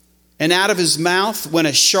 And out of his mouth went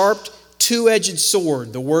a sharp, two-edged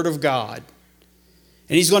sword, the word of God.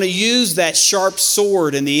 And he's going to use that sharp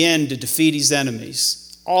sword in the end to defeat his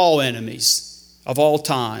enemies, all enemies of all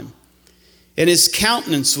time. And his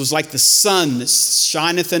countenance was like the sun that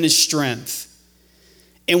shineth in his strength.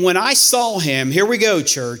 And when I saw him, here we go,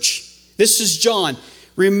 church. This is John.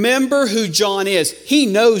 Remember who John is. He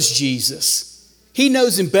knows Jesus. He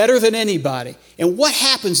knows him better than anybody. And what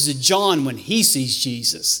happens to John when he sees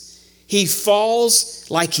Jesus? He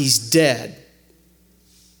falls like he's dead.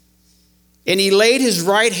 And he laid his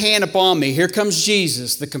right hand upon me. Here comes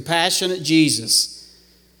Jesus, the compassionate Jesus,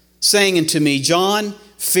 saying unto me, John,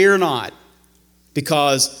 fear not,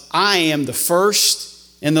 because I am the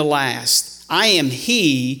first and the last. I am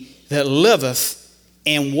he that liveth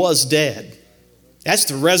and was dead. That's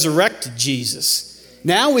the resurrected Jesus.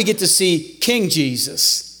 Now we get to see King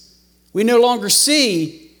Jesus. We no longer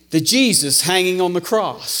see the Jesus hanging on the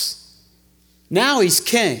cross. Now he's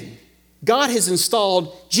king. God has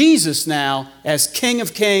installed Jesus now as King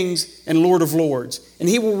of Kings and Lord of Lords. And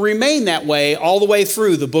he will remain that way all the way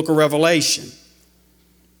through the book of Revelation.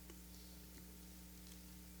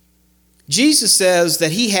 Jesus says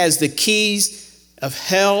that he has the keys of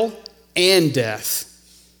hell and death.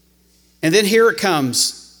 And then here it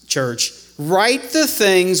comes, church. Write the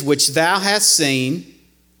things which thou hast seen.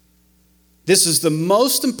 This is the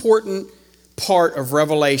most important part of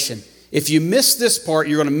Revelation. If you miss this part,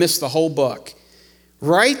 you're going to miss the whole book.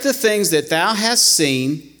 Write the things that thou hast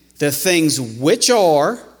seen, the things which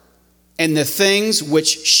are, and the things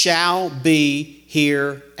which shall be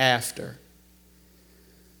hereafter.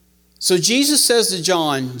 So Jesus says to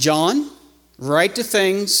John, John, write the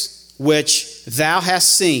things which thou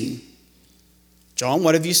hast seen. John,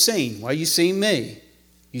 what have you seen? Well, you've seen me.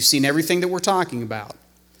 You've seen everything that we're talking about.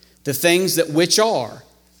 The things that which are,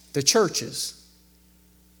 the churches.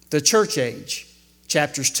 The church age.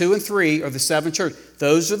 Chapters 2 and 3 are the 7 churches.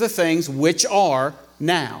 Those are the things which are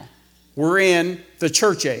now. We're in the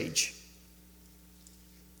church age.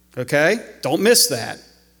 Okay? Don't miss that.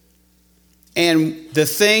 And the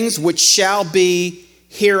things which shall be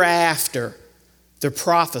hereafter. The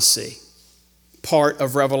prophecy part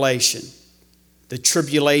of Revelation. The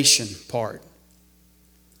tribulation part.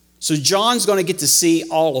 So John's going to get to see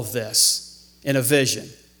all of this in a vision.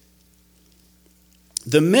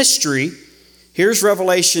 The mystery, here's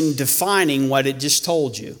Revelation defining what it just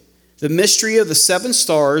told you. The mystery of the 7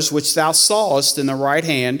 stars which thou sawest in the right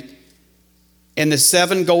hand, and the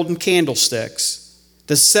 7 golden candlesticks.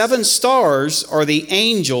 The 7 stars are the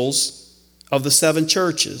angels of the 7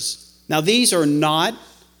 churches. Now these are not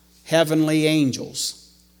heavenly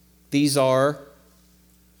angels. These are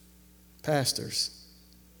pastors.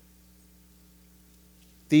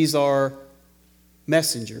 These are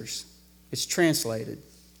messengers. It's translated.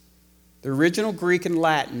 The original Greek and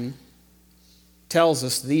Latin tells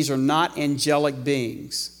us these are not angelic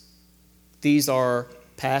beings. These are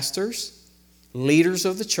pastors, leaders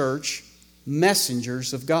of the church,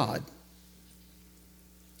 messengers of God.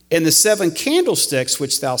 And the 7 candlesticks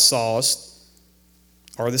which thou sawest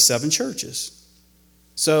are the 7 churches.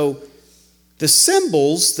 So the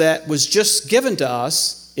symbols that was just given to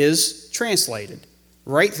us is translated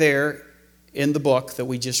right there in the book that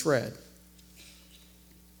we just read.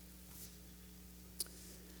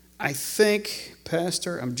 I think,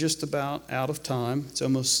 Pastor, I'm just about out of time. It's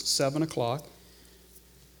almost 7 o'clock.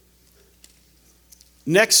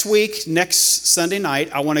 Next week, next Sunday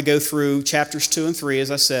night, I want to go through chapters 2 and 3.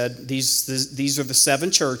 As I said, these are the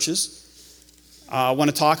 7 churches. I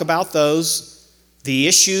want to talk about those, the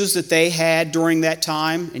issues that they had during that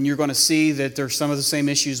time, and you're going to see that they're some of the same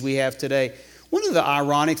issues we have today. One of the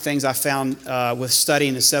ironic things I found with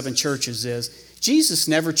studying the 7 churches is Jesus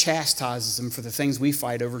never chastises them for the things we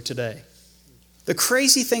fight over today. The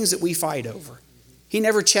crazy things that we fight over. He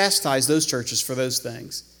never chastised those churches for those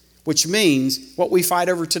things, which means what we fight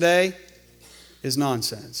over today is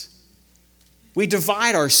nonsense. We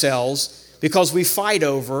divide ourselves because we fight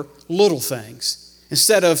over little things.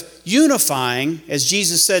 Instead of unifying, as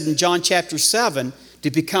Jesus said in John chapter 7, to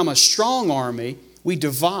become a strong army, we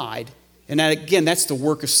divide. And that, again, that's the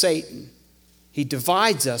work of Satan. He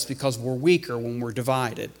divides us because we're weaker when we're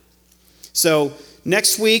divided. So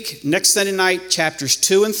next week, next Sunday night, chapters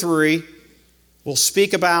 2 and 3, we'll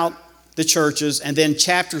speak about the churches, and then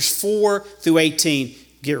chapters 4 through 18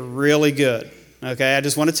 get really good. Okay, I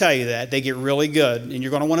just want to tell you that. They get really good, and you're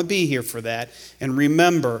going to want to be here for that. And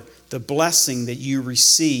remember the blessing that you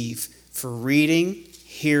receive for reading,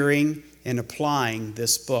 hearing, and applying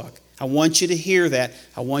this book. I want you to hear that.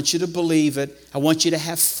 I want you to believe it. I want you to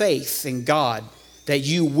have faith in God that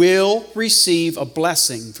you will receive a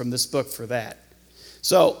blessing from this book for that.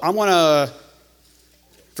 So I want to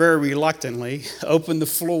very reluctantly open the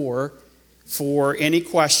floor for any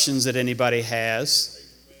questions that anybody has.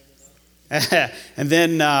 And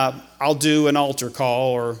then I'll do an altar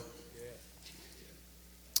call. Or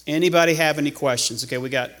anybody have any questions? Okay, we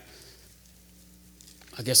got,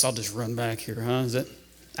 I guess I'll just run back here, huh? Is it?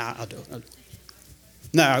 I'll do it.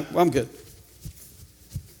 No, I'm good.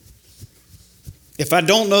 If I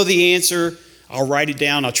don't know the answer, I'll write it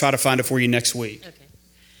down. I'll try to find it for you next week. Okay.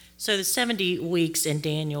 So the 70 weeks in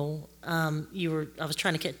Daniel, I was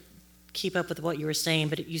trying to keep up with what you were saying,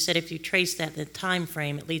 but you said if you trace that, the time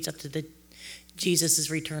frame, it leads up to Jesus'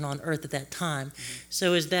 return on earth at that time. Mm-hmm.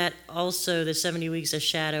 So is that also the 70 weeks a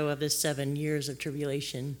shadow of the 7 years of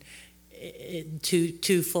tribulation,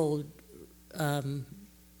 twofold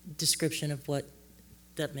description of what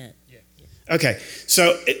that meant? Yeah. Okay,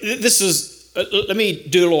 so this is, let me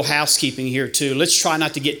do a little housekeeping here too. Let's try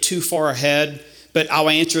not to get too far ahead, but I'll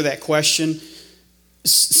answer that question.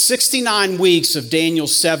 69 weeks of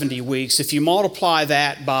Daniel's 70 weeks, if you multiply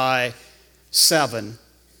that by 7,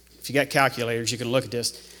 if you got calculators, you can look at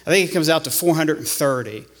this. I think it comes out to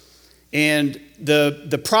 430. And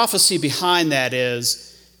the prophecy behind that is,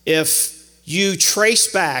 if you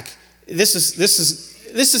trace back, this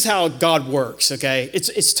is how God works, okay?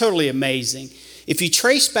 It's totally amazing. If you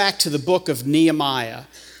trace back to the book of Nehemiah,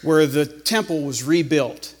 where the temple was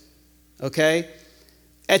rebuilt, okay?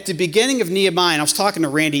 At the beginning of Nehemiah, and I was talking to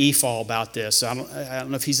Randy Efall about this. I don't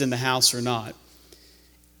know if he's in the house or not.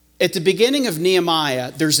 At the beginning of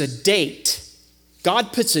Nehemiah, there's a date.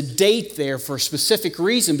 God puts a date there for a specific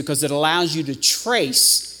reason because it allows you to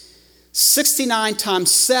trace 69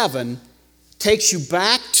 times 7 takes you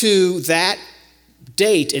back to that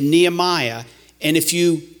date in Nehemiah. And if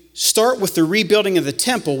you start with the rebuilding of the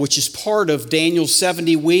temple, which is part of Daniel's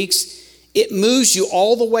 70 weeks, it moves you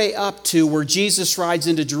all the way up to where Jesus rides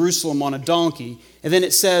into Jerusalem on a donkey. And then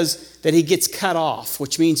it says that he gets cut off,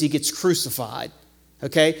 which means he gets crucified.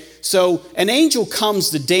 Okay? So an angel comes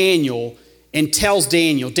to Daniel and tells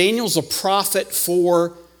Daniel's a prophet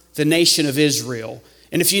for the nation of Israel.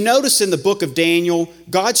 And if you notice in the book of Daniel,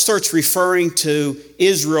 God starts referring to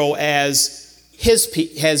Israel as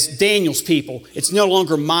Daniel's people. It's no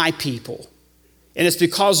longer my people. And it's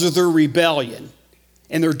because of their rebellion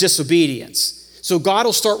and their disobedience. So God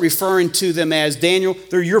will start referring to them as, Daniel,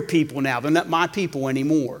 they're your people now. They're not my people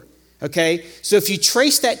anymore. Okay? So if you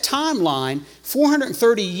trace that timeline,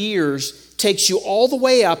 430 years takes you all the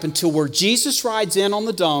way up until where Jesus rides in on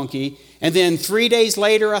the donkey, and then 3 days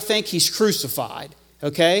later, I think, he's crucified.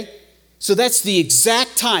 Okay? So that's the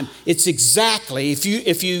exact time. It's exactly,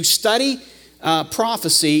 if you study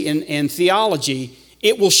prophecy and theology,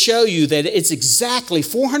 it will show you that it's exactly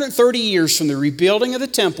 430 years from the rebuilding of the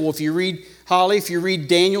temple. If you read, Holly, if you read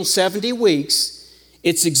Daniel 70 weeks,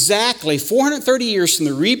 it's exactly 430 years from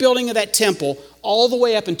the rebuilding of that temple all the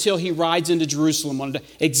way up until he rides into Jerusalem.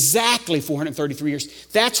 Exactly 433 years.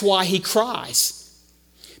 That's why he cries.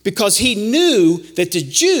 Because he knew that the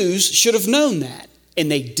Jews should have known that, and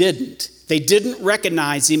they didn't. They didn't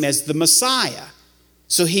recognize him as the Messiah.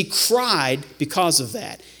 So he cried because of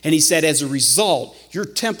that. And he said, as a result, your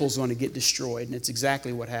temple's going to get destroyed. And it's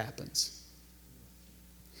exactly what happens.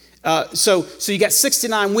 So you got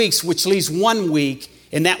 69 weeks, which leaves 1 week.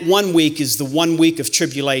 And that 1 week is the 1 week of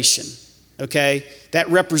tribulation. Okay? That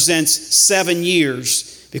represents 7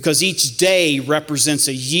 years because each day represents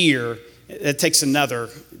a year. That takes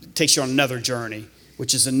you on another journey,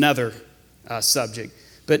 which is another subject.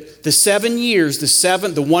 But the 7 years,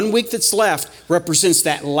 the 1 week that's left represents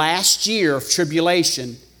that last year of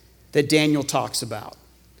tribulation that Daniel talks about.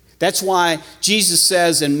 That's why Jesus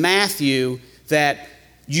says in Matthew that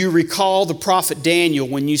you recall the prophet Daniel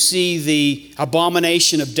when you see the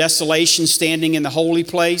abomination of desolation standing in the holy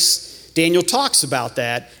place. Daniel talks about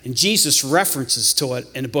that, and Jesus references to it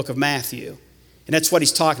in the book of Matthew. And that's what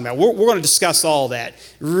he's talking about. We're going to discuss all that.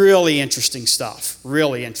 Really interesting stuff.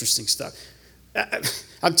 Really interesting stuff.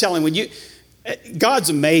 I'm telling you, God's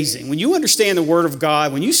amazing. When you understand the Word of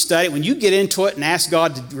God, when you study it, when you get into it and ask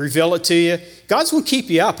God to reveal it to you, God's going to keep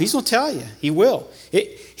you up. He's going to tell you. He will.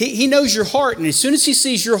 He knows your heart, and as soon as he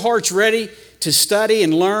sees your heart's ready to study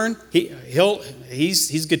and learn,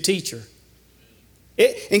 he's a good teacher.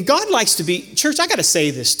 And God likes to be, church, I got to say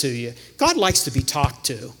this to you. God likes to be talked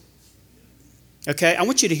to. Okay? I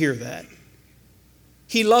want you to hear that.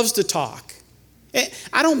 He loves to talk.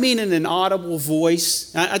 I don't mean in an audible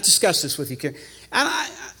voice. I discussed this with you.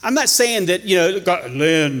 I'm not saying that, God,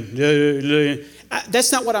 Lynn.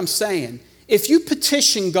 That's not what I'm saying. If you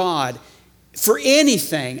petition God for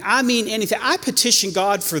anything, I mean anything. I petition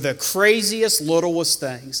God for the craziest, littlest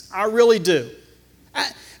things. I really do.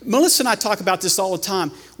 Melissa and I talk about this all the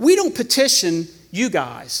time. We don't petition you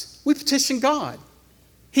guys. We petition God.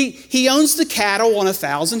 He owns the cattle on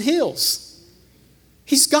 1,000 hills.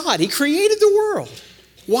 He's God. He created the world.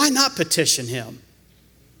 Why not petition Him?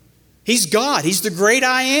 He's God. He's the great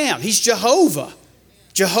I am. He's Jehovah.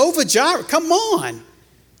 Jehovah Jireh. Come on.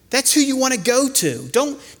 That's who you want to go to.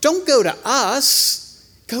 Don't go to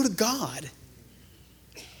us. Go to God.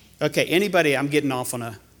 Okay, anybody, I'm getting off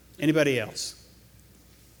on anybody else?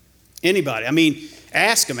 Anybody? I mean,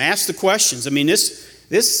 ask them. Ask the questions. I mean, this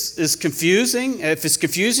is confusing. If it's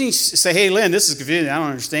confusing, say, hey, Lynn, this is confusing. I don't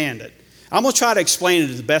understand it. I'm going to try to explain it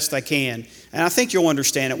the best I can, and I think you'll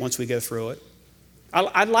understand it once we go through it.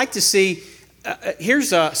 I'd like to see,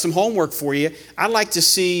 here's some homework for you. I'd like to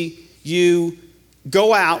see you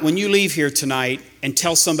go out when you leave here tonight and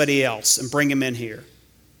tell somebody else and bring them in here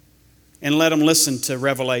and let them listen to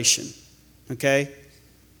Revelation, okay?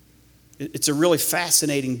 It's a really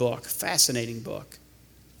fascinating book,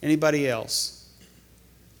 Anybody else?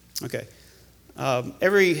 Okay.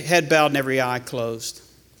 Every head bowed and every eye closed.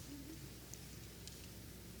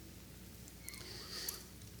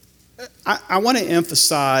 I want to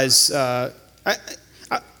emphasize, I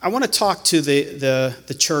want to talk to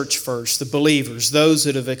the church first, the believers, those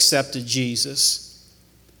that have accepted Jesus.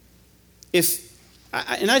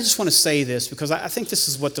 And I just want to say this because I think this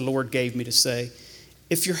is what the Lord gave me to say.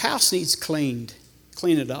 If your house needs cleaned,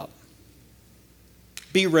 clean it up.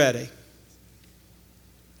 Be ready.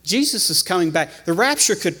 Jesus is coming back. The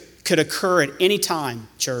rapture could occur at any time,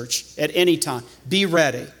 church, at any time. Be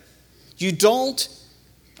ready.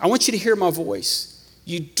 I want you to hear my voice.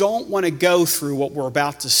 You don't want to go through what we're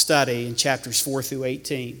about to study in chapters 4 through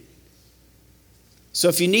 18. So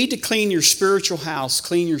if you need to clean your spiritual house,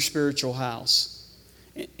 clean your spiritual house.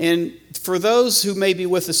 And for those who may be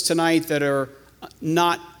with us tonight that are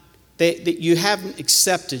that you haven't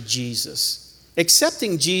accepted Jesus.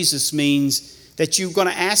 Accepting Jesus means that you're going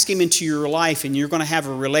to ask Him into your life and you're going to have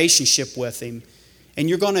a relationship with Him. And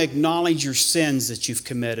you're going to acknowledge your sins that you've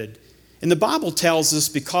committed. And the Bible tells us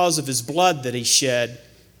because of His blood that He shed,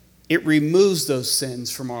 it removes those sins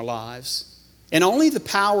from our lives. And only the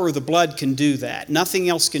power of the blood can do that. Nothing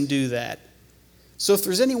else can do that. So if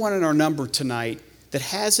there's anyone in our number tonight that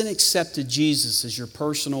hasn't accepted Jesus as your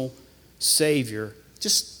personal Savior,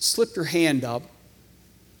 just slip your hand up.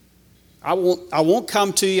 I won't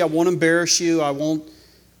come to you. I won't embarrass you. I won't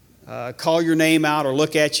call your name out or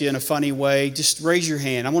look at you in a funny way. Just raise your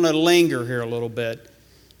hand. I want to linger here a little bit.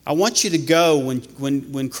 I want you to go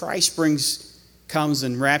when Christ comes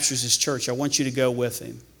and raptures His church. I want you to go with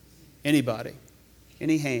Him. Anybody?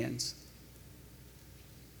 Any hands?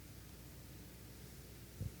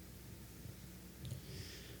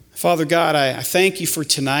 Father God, I thank You for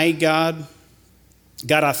tonight, God.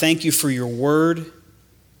 God, I thank You for Your word.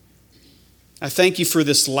 I thank You for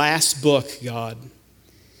this last book, God.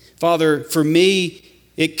 Father, for me,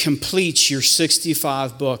 it completes Your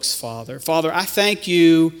 65 books, Father. Father, I thank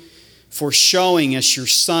You for showing us Your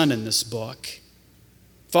Son in this book.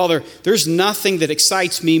 Father, there's nothing that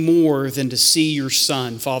excites me more than to see Your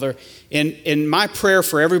Son, Father. And my prayer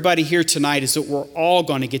for everybody here tonight is that we're all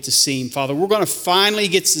going to get to see Him, Father. We're going to finally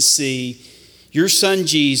get to see Your Son,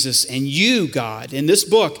 Jesus, and You, God. In this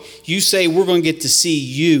book, You say we're going to get to see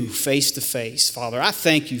You face to face, Father. I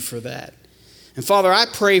thank You for that. And Father, I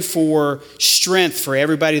pray for strength for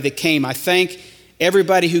everybody that came. I thank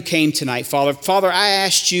everybody who came tonight, Father. Father, I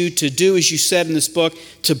asked You to do as You said in this book,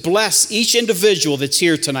 to bless each individual that's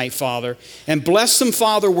here tonight, Father, and bless them,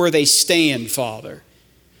 Father, where they stand, Father.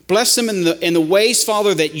 Bless them in the ways,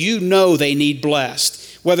 Father, that You know they need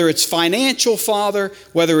blessed. Whether it's financial, Father,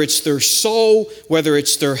 whether it's their soul, whether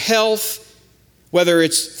it's their health, whether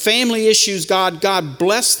it's family issues, God,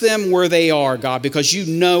 bless them where they are, God, because You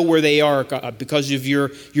know where they are, God, because of your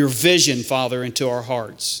vision, Father, into our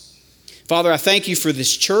hearts. Father, I thank You for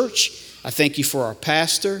this church. I thank You for our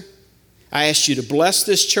pastor. I ask You to bless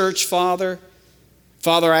this church, Father.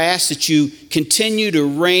 Father, I ask that You continue to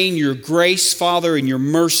rain Your grace, Father, and Your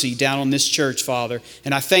mercy down on this church, Father.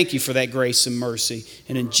 And I thank You for that grace and mercy.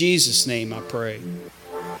 And in Jesus' name I pray.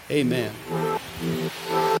 Amen.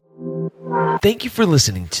 Thank you for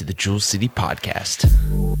listening to the Jewel City Podcast.